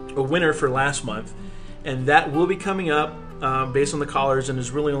winner for last month. And that will be coming up based on the callers. And there's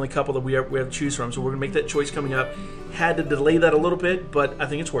really only a couple that we have to choose from. So we're going to make that choice coming up. Had to delay that a little bit, but I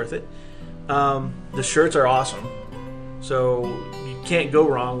think it's worth it. The shirts are awesome. So you can't go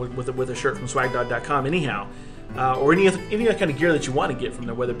wrong with a shirt from swagdog.com anyhow. Or any other kind of gear that you want to get from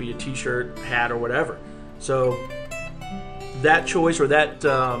there, whether it be a t-shirt, hat, or whatever. So that choice, or that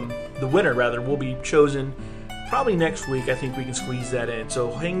the winner rather, will be chosen probably next week. I think we can squeeze that in. So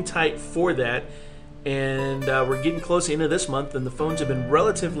hang tight for that. And we're getting close to the end of this month, and the phones have been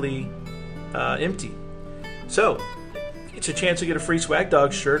relatively empty. So it's a chance to get a free Swag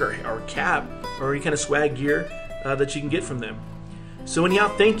Dog shirt or cap or any kind of swag gear that you can get from them. So anyhow,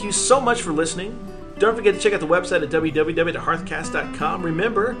 thank you so much for listening. Don't forget to check out the website at www.hearthcast.com.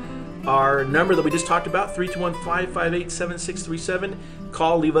 Remember, our number that we just talked about, 321-558-7637.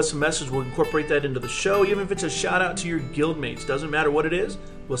 Call, leave us a message. We'll incorporate that into the show. Even if it's a shout-out to your guildmates. Doesn't matter what it is,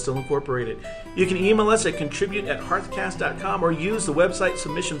 we'll still incorporate it. You can email us at contribute@hearthcast.com or use the website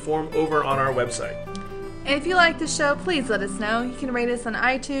submission form over on our website. And if you like the show, please let us know. You can rate us on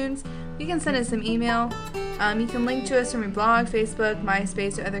iTunes. You can send us some email. You can link to us from your blog, Facebook,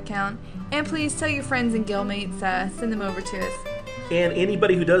 MySpace, or other account. And please tell your friends and guildmates, send them over to us. And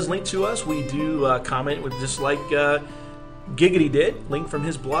anybody who does link to us, we do comment with, just like Giggity did. Link from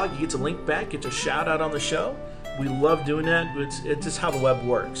his blog. He gets a link back, gets a shout out on the show. We love doing that. It's just how the web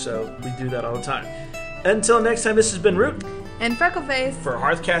works. So we do that all the time. Until next time, this has been Root And Freckleface for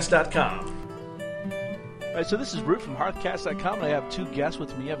Hearthcast.com. All right, so this is Root from Hearthcast.com, and I have two guests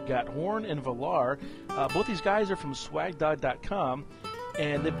with me. I've got Horn and Valar. Both these guys are from swagdog.com,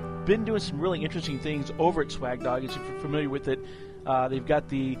 and they've been doing some really interesting things over at Swag Dog. If you're familiar with it, they've got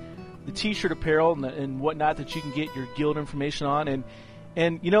the T-shirt apparel and whatnot that you can get your guild information on.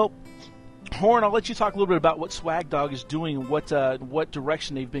 And you know, Horn, I'll let you talk a little bit about what Swag Dog is doing and what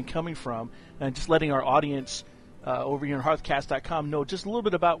direction they've been coming from, and just letting our audience over here on Hearthcast.com know just a little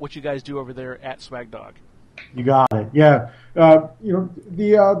bit about what you guys do over there at Swag Dog. You got it. Yeah. You know,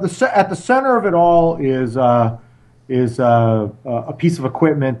 at the center of it all is a piece of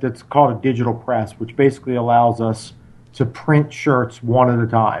equipment that's called a digital press, which basically allows us to print shirts one at a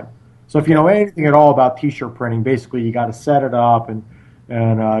time. So if you know anything at all about T-shirt printing, basically you got to set it up and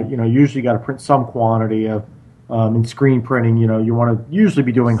you know, usually got to print some quantity of. In screen printing, you know, you want to usually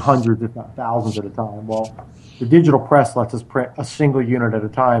be doing hundreds, if not thousands at a time. Well, the digital press lets us print a single unit at a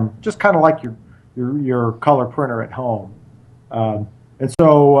time, just kind of like your color printer at home. And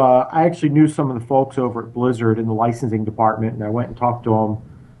so I actually knew some of the folks over at Blizzard in the licensing department, and I went and talked to them,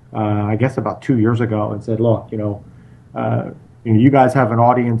 I guess about 2 years ago, and said, look, you guys have an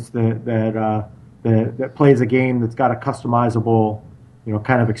audience that plays a game that's got a customizable, you know,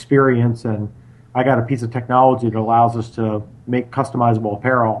 kind of experience, and I got a piece of technology that allows us to make customizable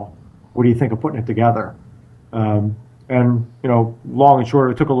apparel. What do you think of putting it together? And you know, long and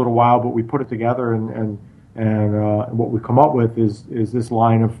short, it took a little while, but we put it together, and what we come up with is this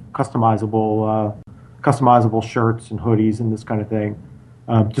line of customizable shirts and hoodies and this kind of thing.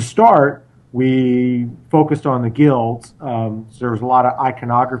 To start, we focused on the guilds. So there's a lot of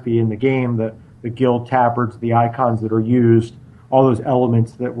iconography in the game, the guild tabards, the icons that are used, all those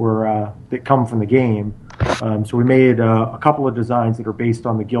elements that come from the game. So we made a couple of designs that are based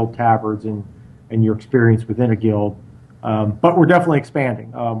on the guild tabards and your experience within a guild. But we're definitely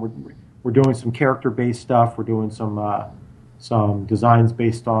expanding. We're doing some character-based stuff. We're doing some designs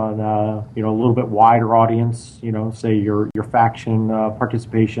based on a little bit wider audience. You know, say your faction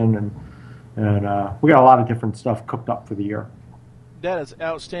participation, and we got a lot of different stuff cooked up for the year. That is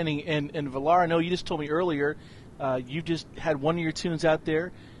outstanding. And Valar, I know you just told me earlier. You just had one of your tunes out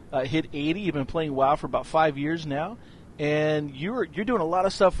there hit 80. You've been playing WoW for about 5 years now, and you're doing a lot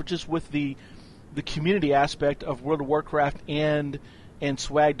of stuff with the community aspect of World of Warcraft and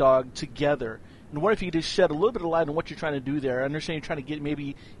Swag Dog together. And what if you could just shed a little bit of light on what you're trying to do there? I understand you're trying to get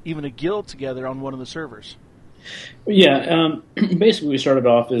maybe even a guild together on one of the servers. Yeah, basically we started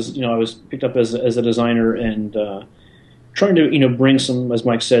off as, I was picked up as a designer and trying to, bring some, as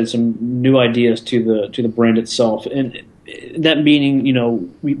Mike said, some new ideas to the brand itself. And that meaning,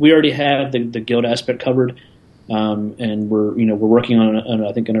 we already have the guild aspect covered, and we're working on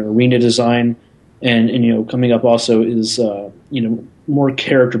I think an arena design, and coming up also is more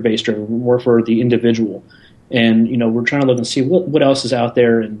character based or more for the individual, and we're trying to look and see what else is out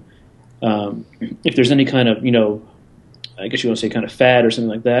there, and if there's any kind of I guess you want to say kind of fad or something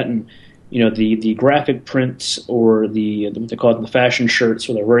like that, and the graphic prints or the what they call it, the fashion shirts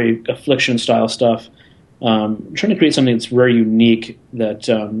or the very affliction style stuff. Trying to create something that's very unique that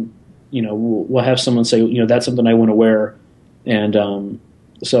we'll have someone say that's something I want to wear, and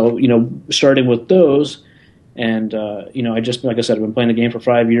so starting with those, and I just, like I said, I've been playing the game for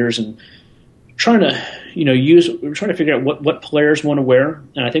 5 years and trying to trying to figure out what players want to wear,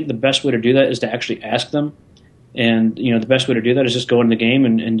 and I think the best way to do that is to actually ask them. And the best way to do that is just go in the game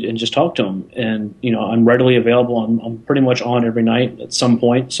and just talk to them. And I'm readily available. I'm pretty much on every night at some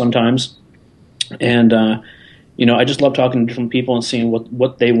point, sometimes. And I just love talking to different people and seeing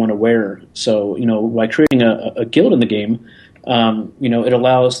what they want to wear. So by creating a guild in the game, it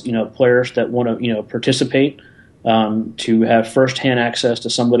allows players that want to participate to have firsthand access to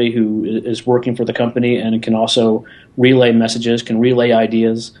somebody who is working for the company and can also relay messages, can relay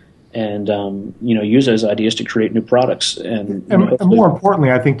ideas. And use those ideas to create new products, and more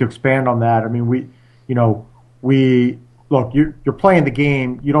importantly, I think to expand on that, I mean, we look. You're playing the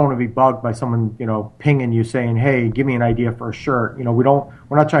game. You don't want to be bugged by someone pinging you saying, "Hey, give me an idea for a shirt."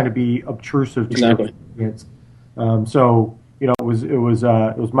 We're not trying to be obtrusive to exactly. So it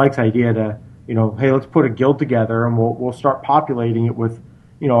was Mike's idea to hey, let's put a guild together and we'll start populating it with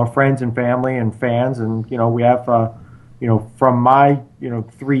our friends and family and fans, and we have. From my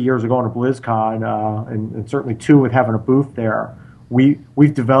 3 years ago to BlizzCon, and certainly 2 with having a booth there,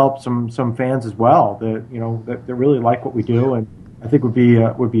 we've developed some fans as well that really like what we do, and I think would be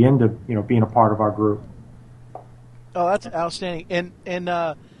into being a part of our group. Oh, that's outstanding. And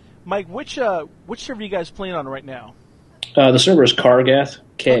Mike, which server are you guys playing on right now? The server is Kargath,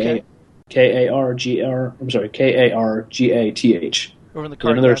 Kargr. I'm sorry, Kargath. Over in the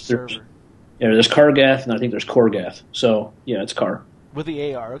Kargath server. Yeah, there's Kargath, and I think there's Korgath. So, yeah, it's Kar. With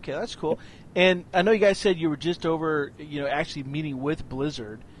the AR. Okay, that's cool. And I know you guys said you were just over, actually meeting with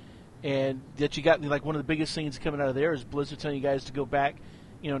Blizzard, and that you got like one of the biggest things coming out of there is Blizzard telling you guys to go back,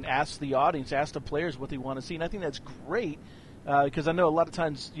 and ask the audience, ask the players what they want to see. And I think that's great because I know a lot of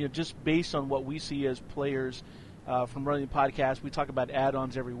times, just based on what we see as players from running the podcast, we talk about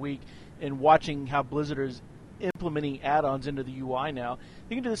add-ons every week, and watching how Blizzard is implementing add-ons into the UI now,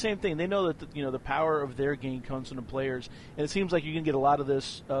 they can do the same thing. They know that the power of their game comes from the players, and it seems like you can get a lot of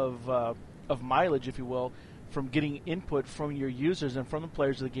this of mileage, if you will, from getting input from your users and from the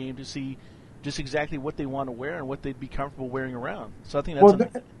players of the game to see just exactly what they want to wear and what they'd be comfortable wearing around. So I think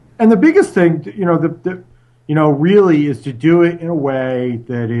that's and the biggest thing, really is to do it in a way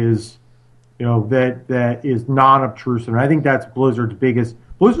that is, that is non-obtrusive. And I think that's Blizzard's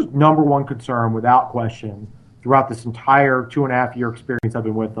number one concern, without question, throughout this entire 2.5-year experience I've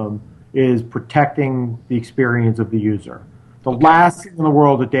been with them, is protecting the experience of the user. The last thing in the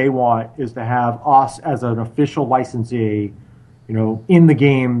world that they want is to have us as an official licensee, in the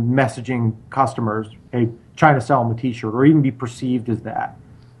game messaging customers, hey, trying to sell them a T-shirt, or even be perceived as that.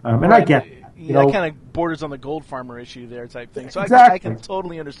 And I get that. That kind of borders on the gold farmer issue there type thing. So exactly. I can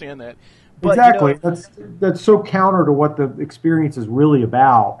totally understand that. But, exactly. That's so counter to what the experience is really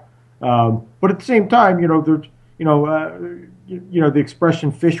about. But at the same time, there's, the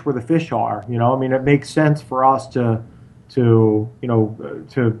expression "fish where the fish are." It makes sense for us to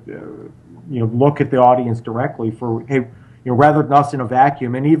look at the audience directly for, hey, rather than us in a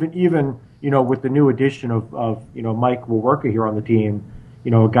vacuum. And even with the new addition of Mike Wawerka here on the team,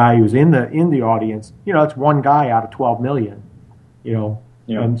 a guy who's in the audience, it's one guy out of 12 million,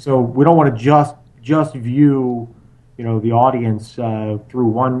 and so we don't want to just view, the audience through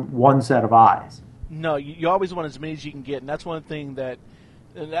one set of eyes. No, you always want as many as you can get, and that's one thing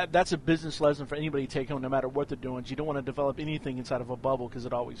that's a business lesson for anybody to take home, no matter what they're doing. You don't want to develop anything inside of a bubble because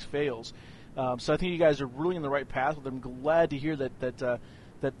it always fails. So I think you guys are really in the right path with them. I'm glad to hear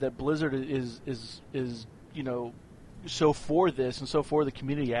that Blizzard is so for this and so for the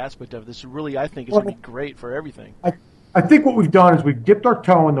community aspect of this. Really, I think it's going to be great for everything. I think what we've done is we've dipped our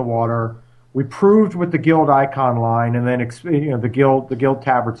toe in the water. We proved with the Guild icon line, and then the Guild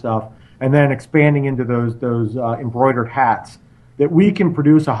tabard stuff, and then expanding into those embroidered hats, that we can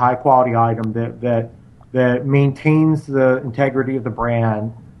produce a high quality item that maintains the integrity of the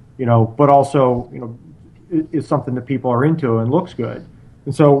brand, but also is something that people are into and looks good.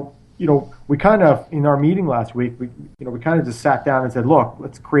 And so we kind of, in our meeting last week, we kind of just sat down and said, look,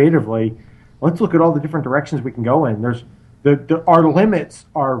 let's look at all the different directions we can go in. Our limits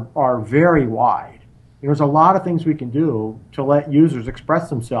are very wide. There's a lot of things we can do to let users express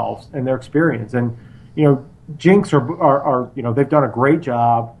themselves and their experience. And Jinx are they've done a great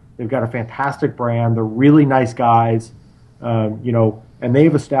job. They've got a fantastic brand. They're really nice guys, and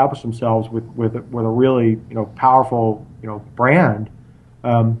they've established themselves with a really powerful brand.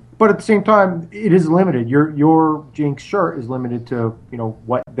 But at the same time, it is limited. Your Jinx shirt is limited to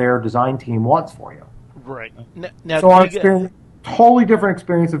what their design team wants for you. Right. Now, so our experience, totally different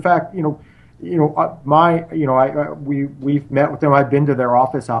experience. In fact, we've met with them. I've been to their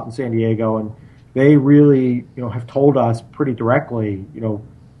office out in San Diego, and they really have told us pretty directly,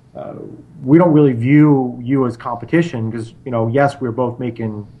 we don't really view you as competition because yes, we're both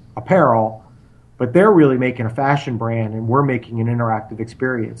making apparel, but they're really making a fashion brand, and we're making an interactive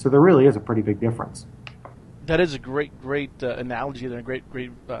experience. So there really is a pretty big difference. That is a great analogy and a great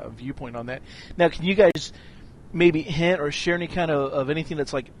viewpoint on that. Now, can you guys maybe hint or share any kind of anything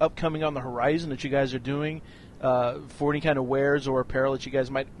that's like upcoming on the horizon that you guys are doing for any kind of wares or apparel that you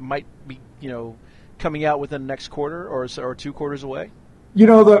guys might be coming out within the next quarter or 2 quarters away?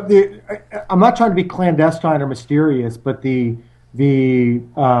 I'm not trying to be clandestine or mysterious, but the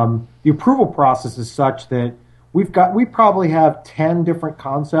approval process is such that we probably have 10 different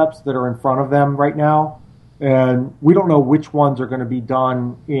concepts that are in front of them right now. And we don't know which ones are going to be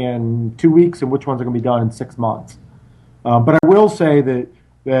done in 2 weeks and which ones are going to be done in 6 months. But I will say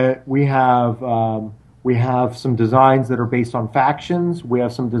that we have some designs that are based on factions. We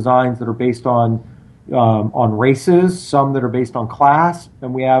have some designs that are based on races. Some that are based on class,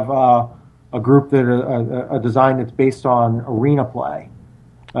 and we have a group a design that's based on arena play.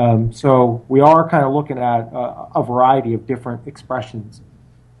 So we are kind of looking at a variety of different expressions.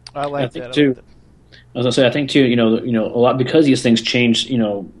 I like that too. I was gonna say, I think too, a lot because these things change,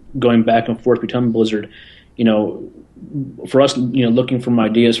 going back and forth between Blizzard, for us, looking from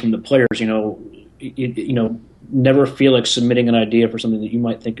ideas from the players, never feel like submitting an idea for something that you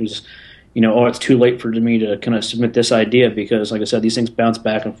might think is, it's too late for me to kind of submit this idea because, like I said, these things bounce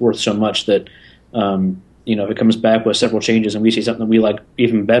back and forth so much that, if it comes back with several changes and we see something we like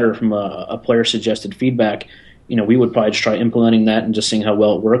even better from a player suggested feedback, we would probably just try implementing that and just seeing how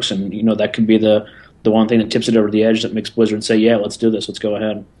well it works. And that could be the one thing that tips it over the edge that makes Blizzard say, yeah, let's do this, let's go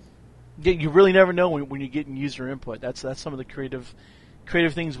ahead. Yeah, you really never know when you're getting user input. That's some of the creative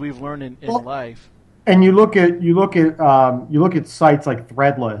things we've learned in life. And you look at sites like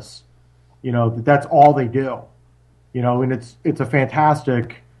Threadless, that's all they do, and it's a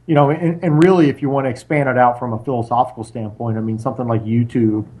fantastic, and really if you want to expand it out from a philosophical standpoint, I mean something like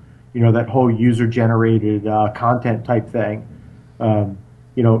YouTube, that whole user generated content type thing,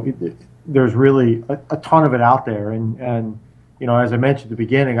 there's really a ton of it out there, and as I mentioned at the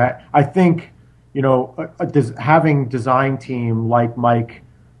beginning, I think having design team like Mike,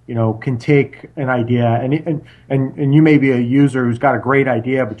 can take an idea and you may be a user who's got a great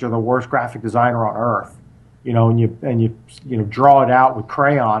idea, but you're the worst graphic designer on earth, and you draw it out with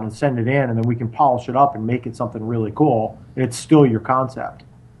crayon and send it in, and then we can polish it up and make it something really cool, and it's still your concept.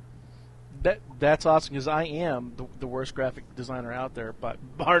 That's awesome, because I am the worst graphic designer out there, but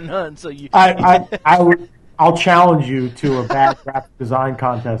bar none. So I'll challenge you to a bad graphic design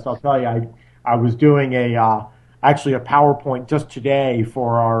contest. I'll tell you, I was doing actually a PowerPoint just today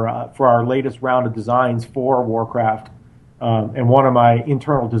for our latest round of designs for Warcraft, and one of my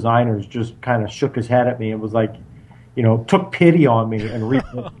internal designers just kind of shook his head at me and was like, took pity on me and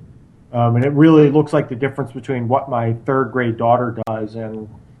and it really looks like the difference between what my third grade daughter does and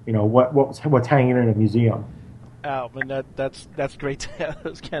what's hanging in a museum. Oh, man, that's great to have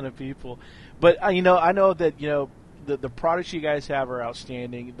those kind of people. But I know that the products you guys have are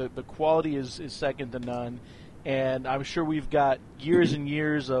outstanding. The quality is second to none, and I'm sure we've got years and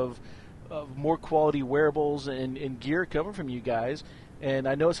years of more quality wearables and gear coming from you guys. And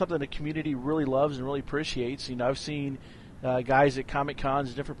I know it's something the community really loves and really appreciates. I've seen guys at Comic Cons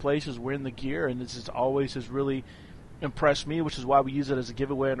and different places wearing the gear, and this always has really impressed me, which is why we use it as a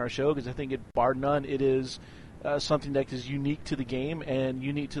giveaway on our show, because I think bar none, it is something that is unique to the game and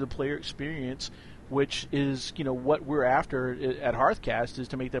unique to the player experience, which is what we're after at Hearthcast, is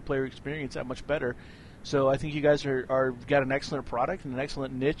to make that player experience that much better. So I think you guys are got an excellent product and an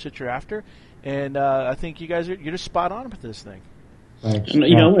excellent niche that you're after, and I think you're just spot on with this thing. Thanks. I'm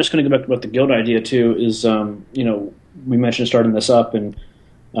just going to go back about the guild idea too. Is we mentioned starting this up, and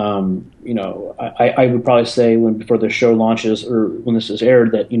I would probably say before the show launches or when this is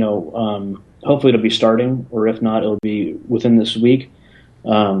aired that hopefully it'll be starting, or if not, it'll be within this week.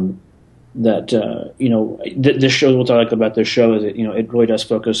 This show, what I like about this show is that it really does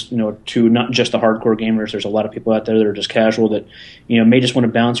focus to not just the hardcore gamers. There's a lot of people out there that are just casual that may just want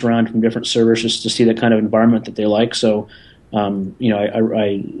to bounce around from different servers just to see the kind of environment that they like. So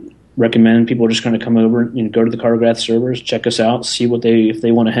I recommend people just kind of come over, go to the Cartograth servers, check us out, see if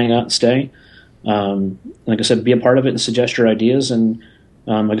they want to hang out and stay. Like I said, be a part of it and suggest your ideas. And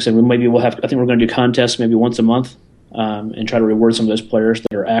like I said, I think we're going to do contests maybe once a month, and try to reward some of those players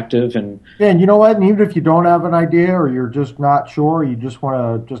that are active. And and you know what? And even if you don't have an idea or you're just not sure, you just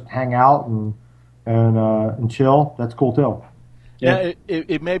want to just hang out and chill, that's cool too. Yeah, now,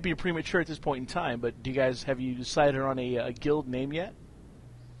 it may be premature at this point in time, but have you decided on a guild name yet?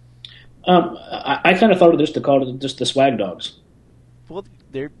 I kind of thought of this to call it just the Swag Dogs.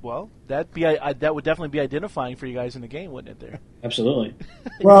 That would definitely be identifying for you guys in the game, wouldn't it? There, absolutely.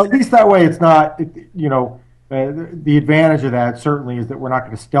 Well, at least that way, it's not. The advantage of that certainly is that we're not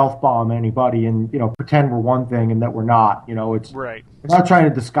going to stealth bomb anybody and pretend we're one thing and that we're not. It's right. We're not trying to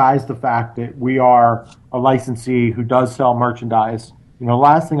disguise the fact that we are a licensee who does sell merchandise. The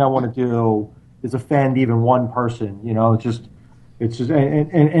last thing I want to do is offend even one person. It's just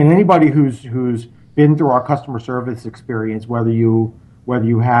and anybody who's been through our customer service experience, whether you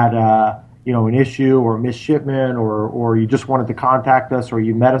had an issue or a missed shipment or you just wanted to contact us or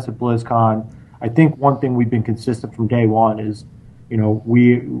you met us at BlizzCon, I think one thing we've been consistent from day one is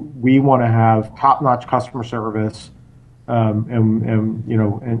we want to have top-notch customer service,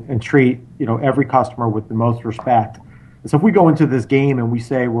 and treat every customer with the most respect. And so if we go into this game and we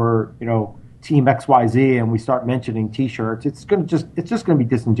say we're Team XYZ and we start mentioning T-shirts, it's just going to be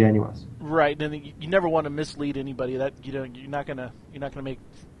disingenuous. Right, and you never want to mislead anybody. That you're not going to make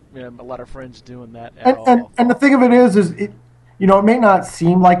a lot of friends doing that at all. And the thing of it is it may not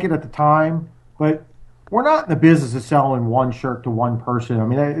seem like it at the time, but we're not in the business of selling one shirt to one person. I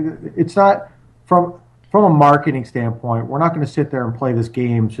mean, it's not from a marketing standpoint. We're not going to sit there and play this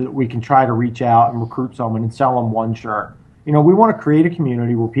game so that we can try to reach out and recruit someone and sell them one shirt. We want to create a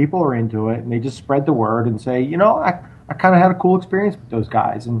community where people are into it and they just spread the word and say, I kind of had a cool experience with those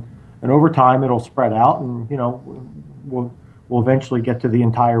guys, and over time it'll spread out, and we'll eventually get to the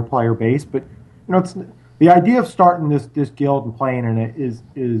entire player base. But the idea of starting this guild and playing in it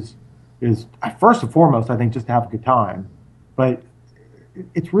is first and foremost, I think, just to have a good time. But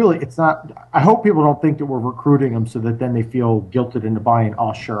it's not. I hope people don't think that we're recruiting them so that then they feel guilted into buying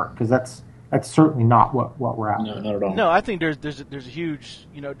a shirt, because that's certainly not what we're after. No, not at all. No, I think there's a huge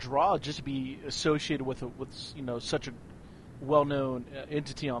draw just to be associated with such a well-known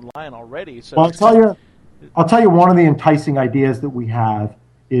entity online already. So well, I'll tell you one of the enticing ideas that we have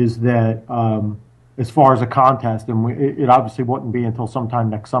is that as far as a contest, and it obviously wouldn't be until sometime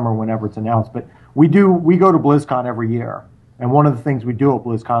next summer whenever it's announced, but we go to BlizzCon every year, and one of the things we do at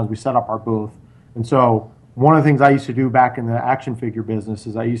BlizzCon is we set up our booth. And so one of the things I used to do back in the action figure business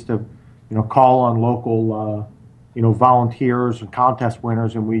is I used to call on local volunteers and contest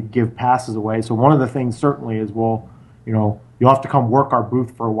winners, and we'd give passes away. So one of the things certainly is you'll have to come work our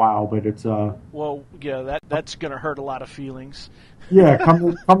booth for a while, but it's well, yeah, that's going to hurt a lot of feelings. Yeah, come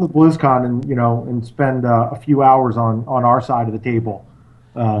to BlizzCon and spend a few hours on our side of the table,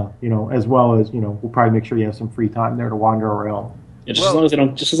 as well as we'll probably make sure you have some free time there to wander around. Yeah, as long as they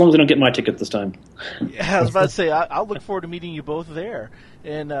don't get my ticket this time. Yeah, I was about to say I'll look forward to meeting you both there.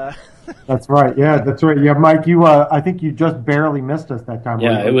 And that's right. Yeah, that's right. Yeah, Mike, I think you just barely missed us that time.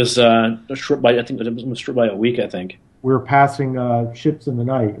 Yeah, it was short by. I think it was short by a week. I think we were passing ships in the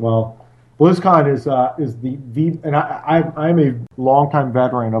night. Well, BlizzCon is and I'm a longtime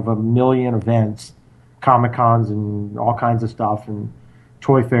veteran of a million events, Comic Cons and all kinds of stuff, and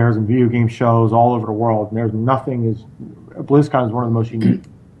toy fairs and video game shows all over the world. And there's BlizzCon is one of the most unique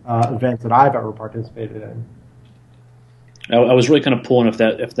events that I've ever participated in. I was really kind of pulling if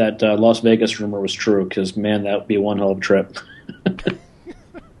that Las Vegas rumor was true, because man, that would be one hell of a trip.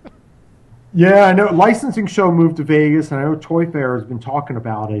 Yeah, I know. Licensing show moved to Vegas, and I know Toy Fair has been talking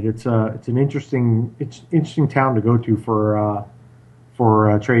about it. It's an interesting town to go to for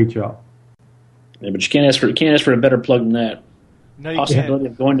a trade show. Yeah, but you can't ask for a better plug than that. No, you possibility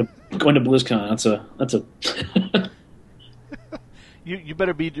can't. of going to BlizzCon. That's a. You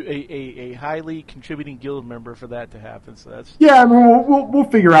better be a highly contributing guild member for that to happen. So that's I mean, we'll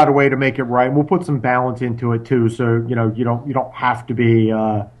figure out a way to make it right. We'll put some balance into it too, so you don't have to be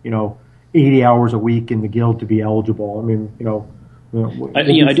 80 hours a week in the guild to be eligible. I mean,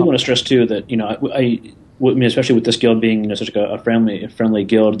 I do want to stress too that especially with this guild being such a friendly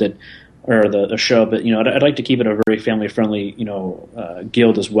guild that, or the show, but I'd like to keep it a very family friendly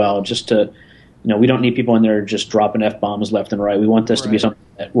guild as well, just to. We don't need people in there just dropping F-bombs left and right. We want this to be something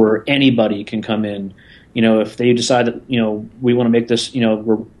where anybody can come in. If they decide that, we want to make this,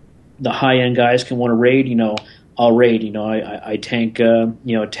 where the high-end guys can want to raid, I'll raid. I tank,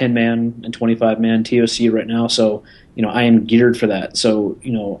 10-man and 25-man TOC right now. So, I am geared for that. So,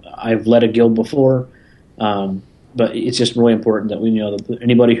 I've led a guild before. But it's just really important that we that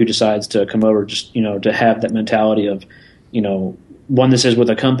anybody who decides to come over, just, to have that mentality of, one, this is with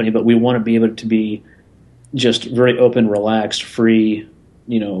a company, but we want to be able to be just very open, relaxed, free,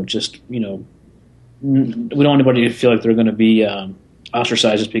 we don't want anybody to feel like they're going to be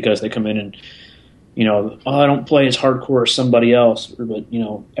ostracized just because they come in and, I don't play as hardcore as somebody else, but,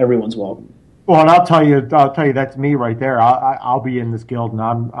 everyone's welcome. Well, and I'll tell you that's me right there. I'll be in this guild, and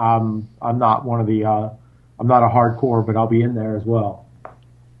I'm not one of the, I'm not a hardcore, but I'll be in there as well.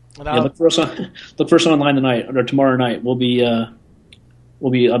 Yeah, look for us online tonight or tomorrow night. I'll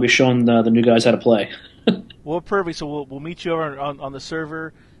be showing the new guys how to play. Well, perfect. So we'll meet you over on the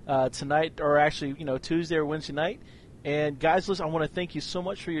server tonight, or actually, Tuesday or Wednesday night. And guys, listen, I want to thank you so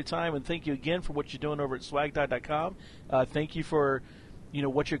much for your time, and thank you again for what you're doing over at swagdot.com. Thank you for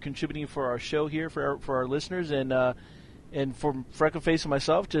what you're contributing for our show here for our listeners, and for Freckleface and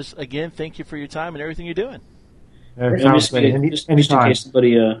myself. Just again, thank you for your time and everything you're doing. Just in case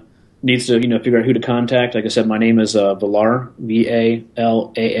somebody needs to figure out who to contact, like I said, my name is Valaar,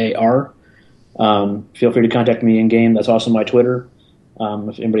 Valaar. Feel free to contact me in game. That's also my Twitter.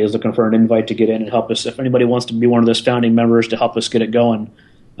 If anybody is looking for an invite to get in and help us, if anybody wants to be one of those founding members to help us get it going,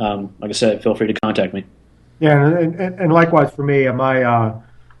 like I said, feel free to contact me. Yeah, and likewise for me, I'm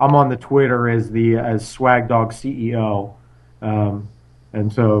on the Twitter as SwagDog CEO,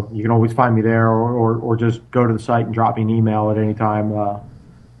 and so you can always find me there, or just go to the site and drop me an email at any time.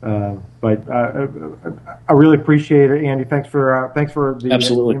 But I really appreciate it, Andy. Thanks for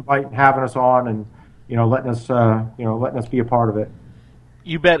the invite and having us on, and letting us be a part of it.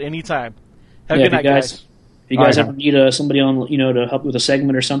 You bet. Anytime. Have a good night, guys. If you guys ever need somebody on to help with a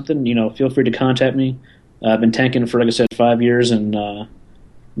segment or something, feel free to contact me. I've been tanking for, like I said, 5 years, and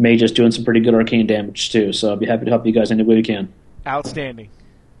May just doing some pretty good arcane damage too. So I'll be happy to help you guys any way we can. Outstanding.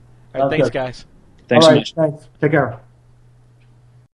 All right, thanks, guys. Thanks so much. Thanks. Take care.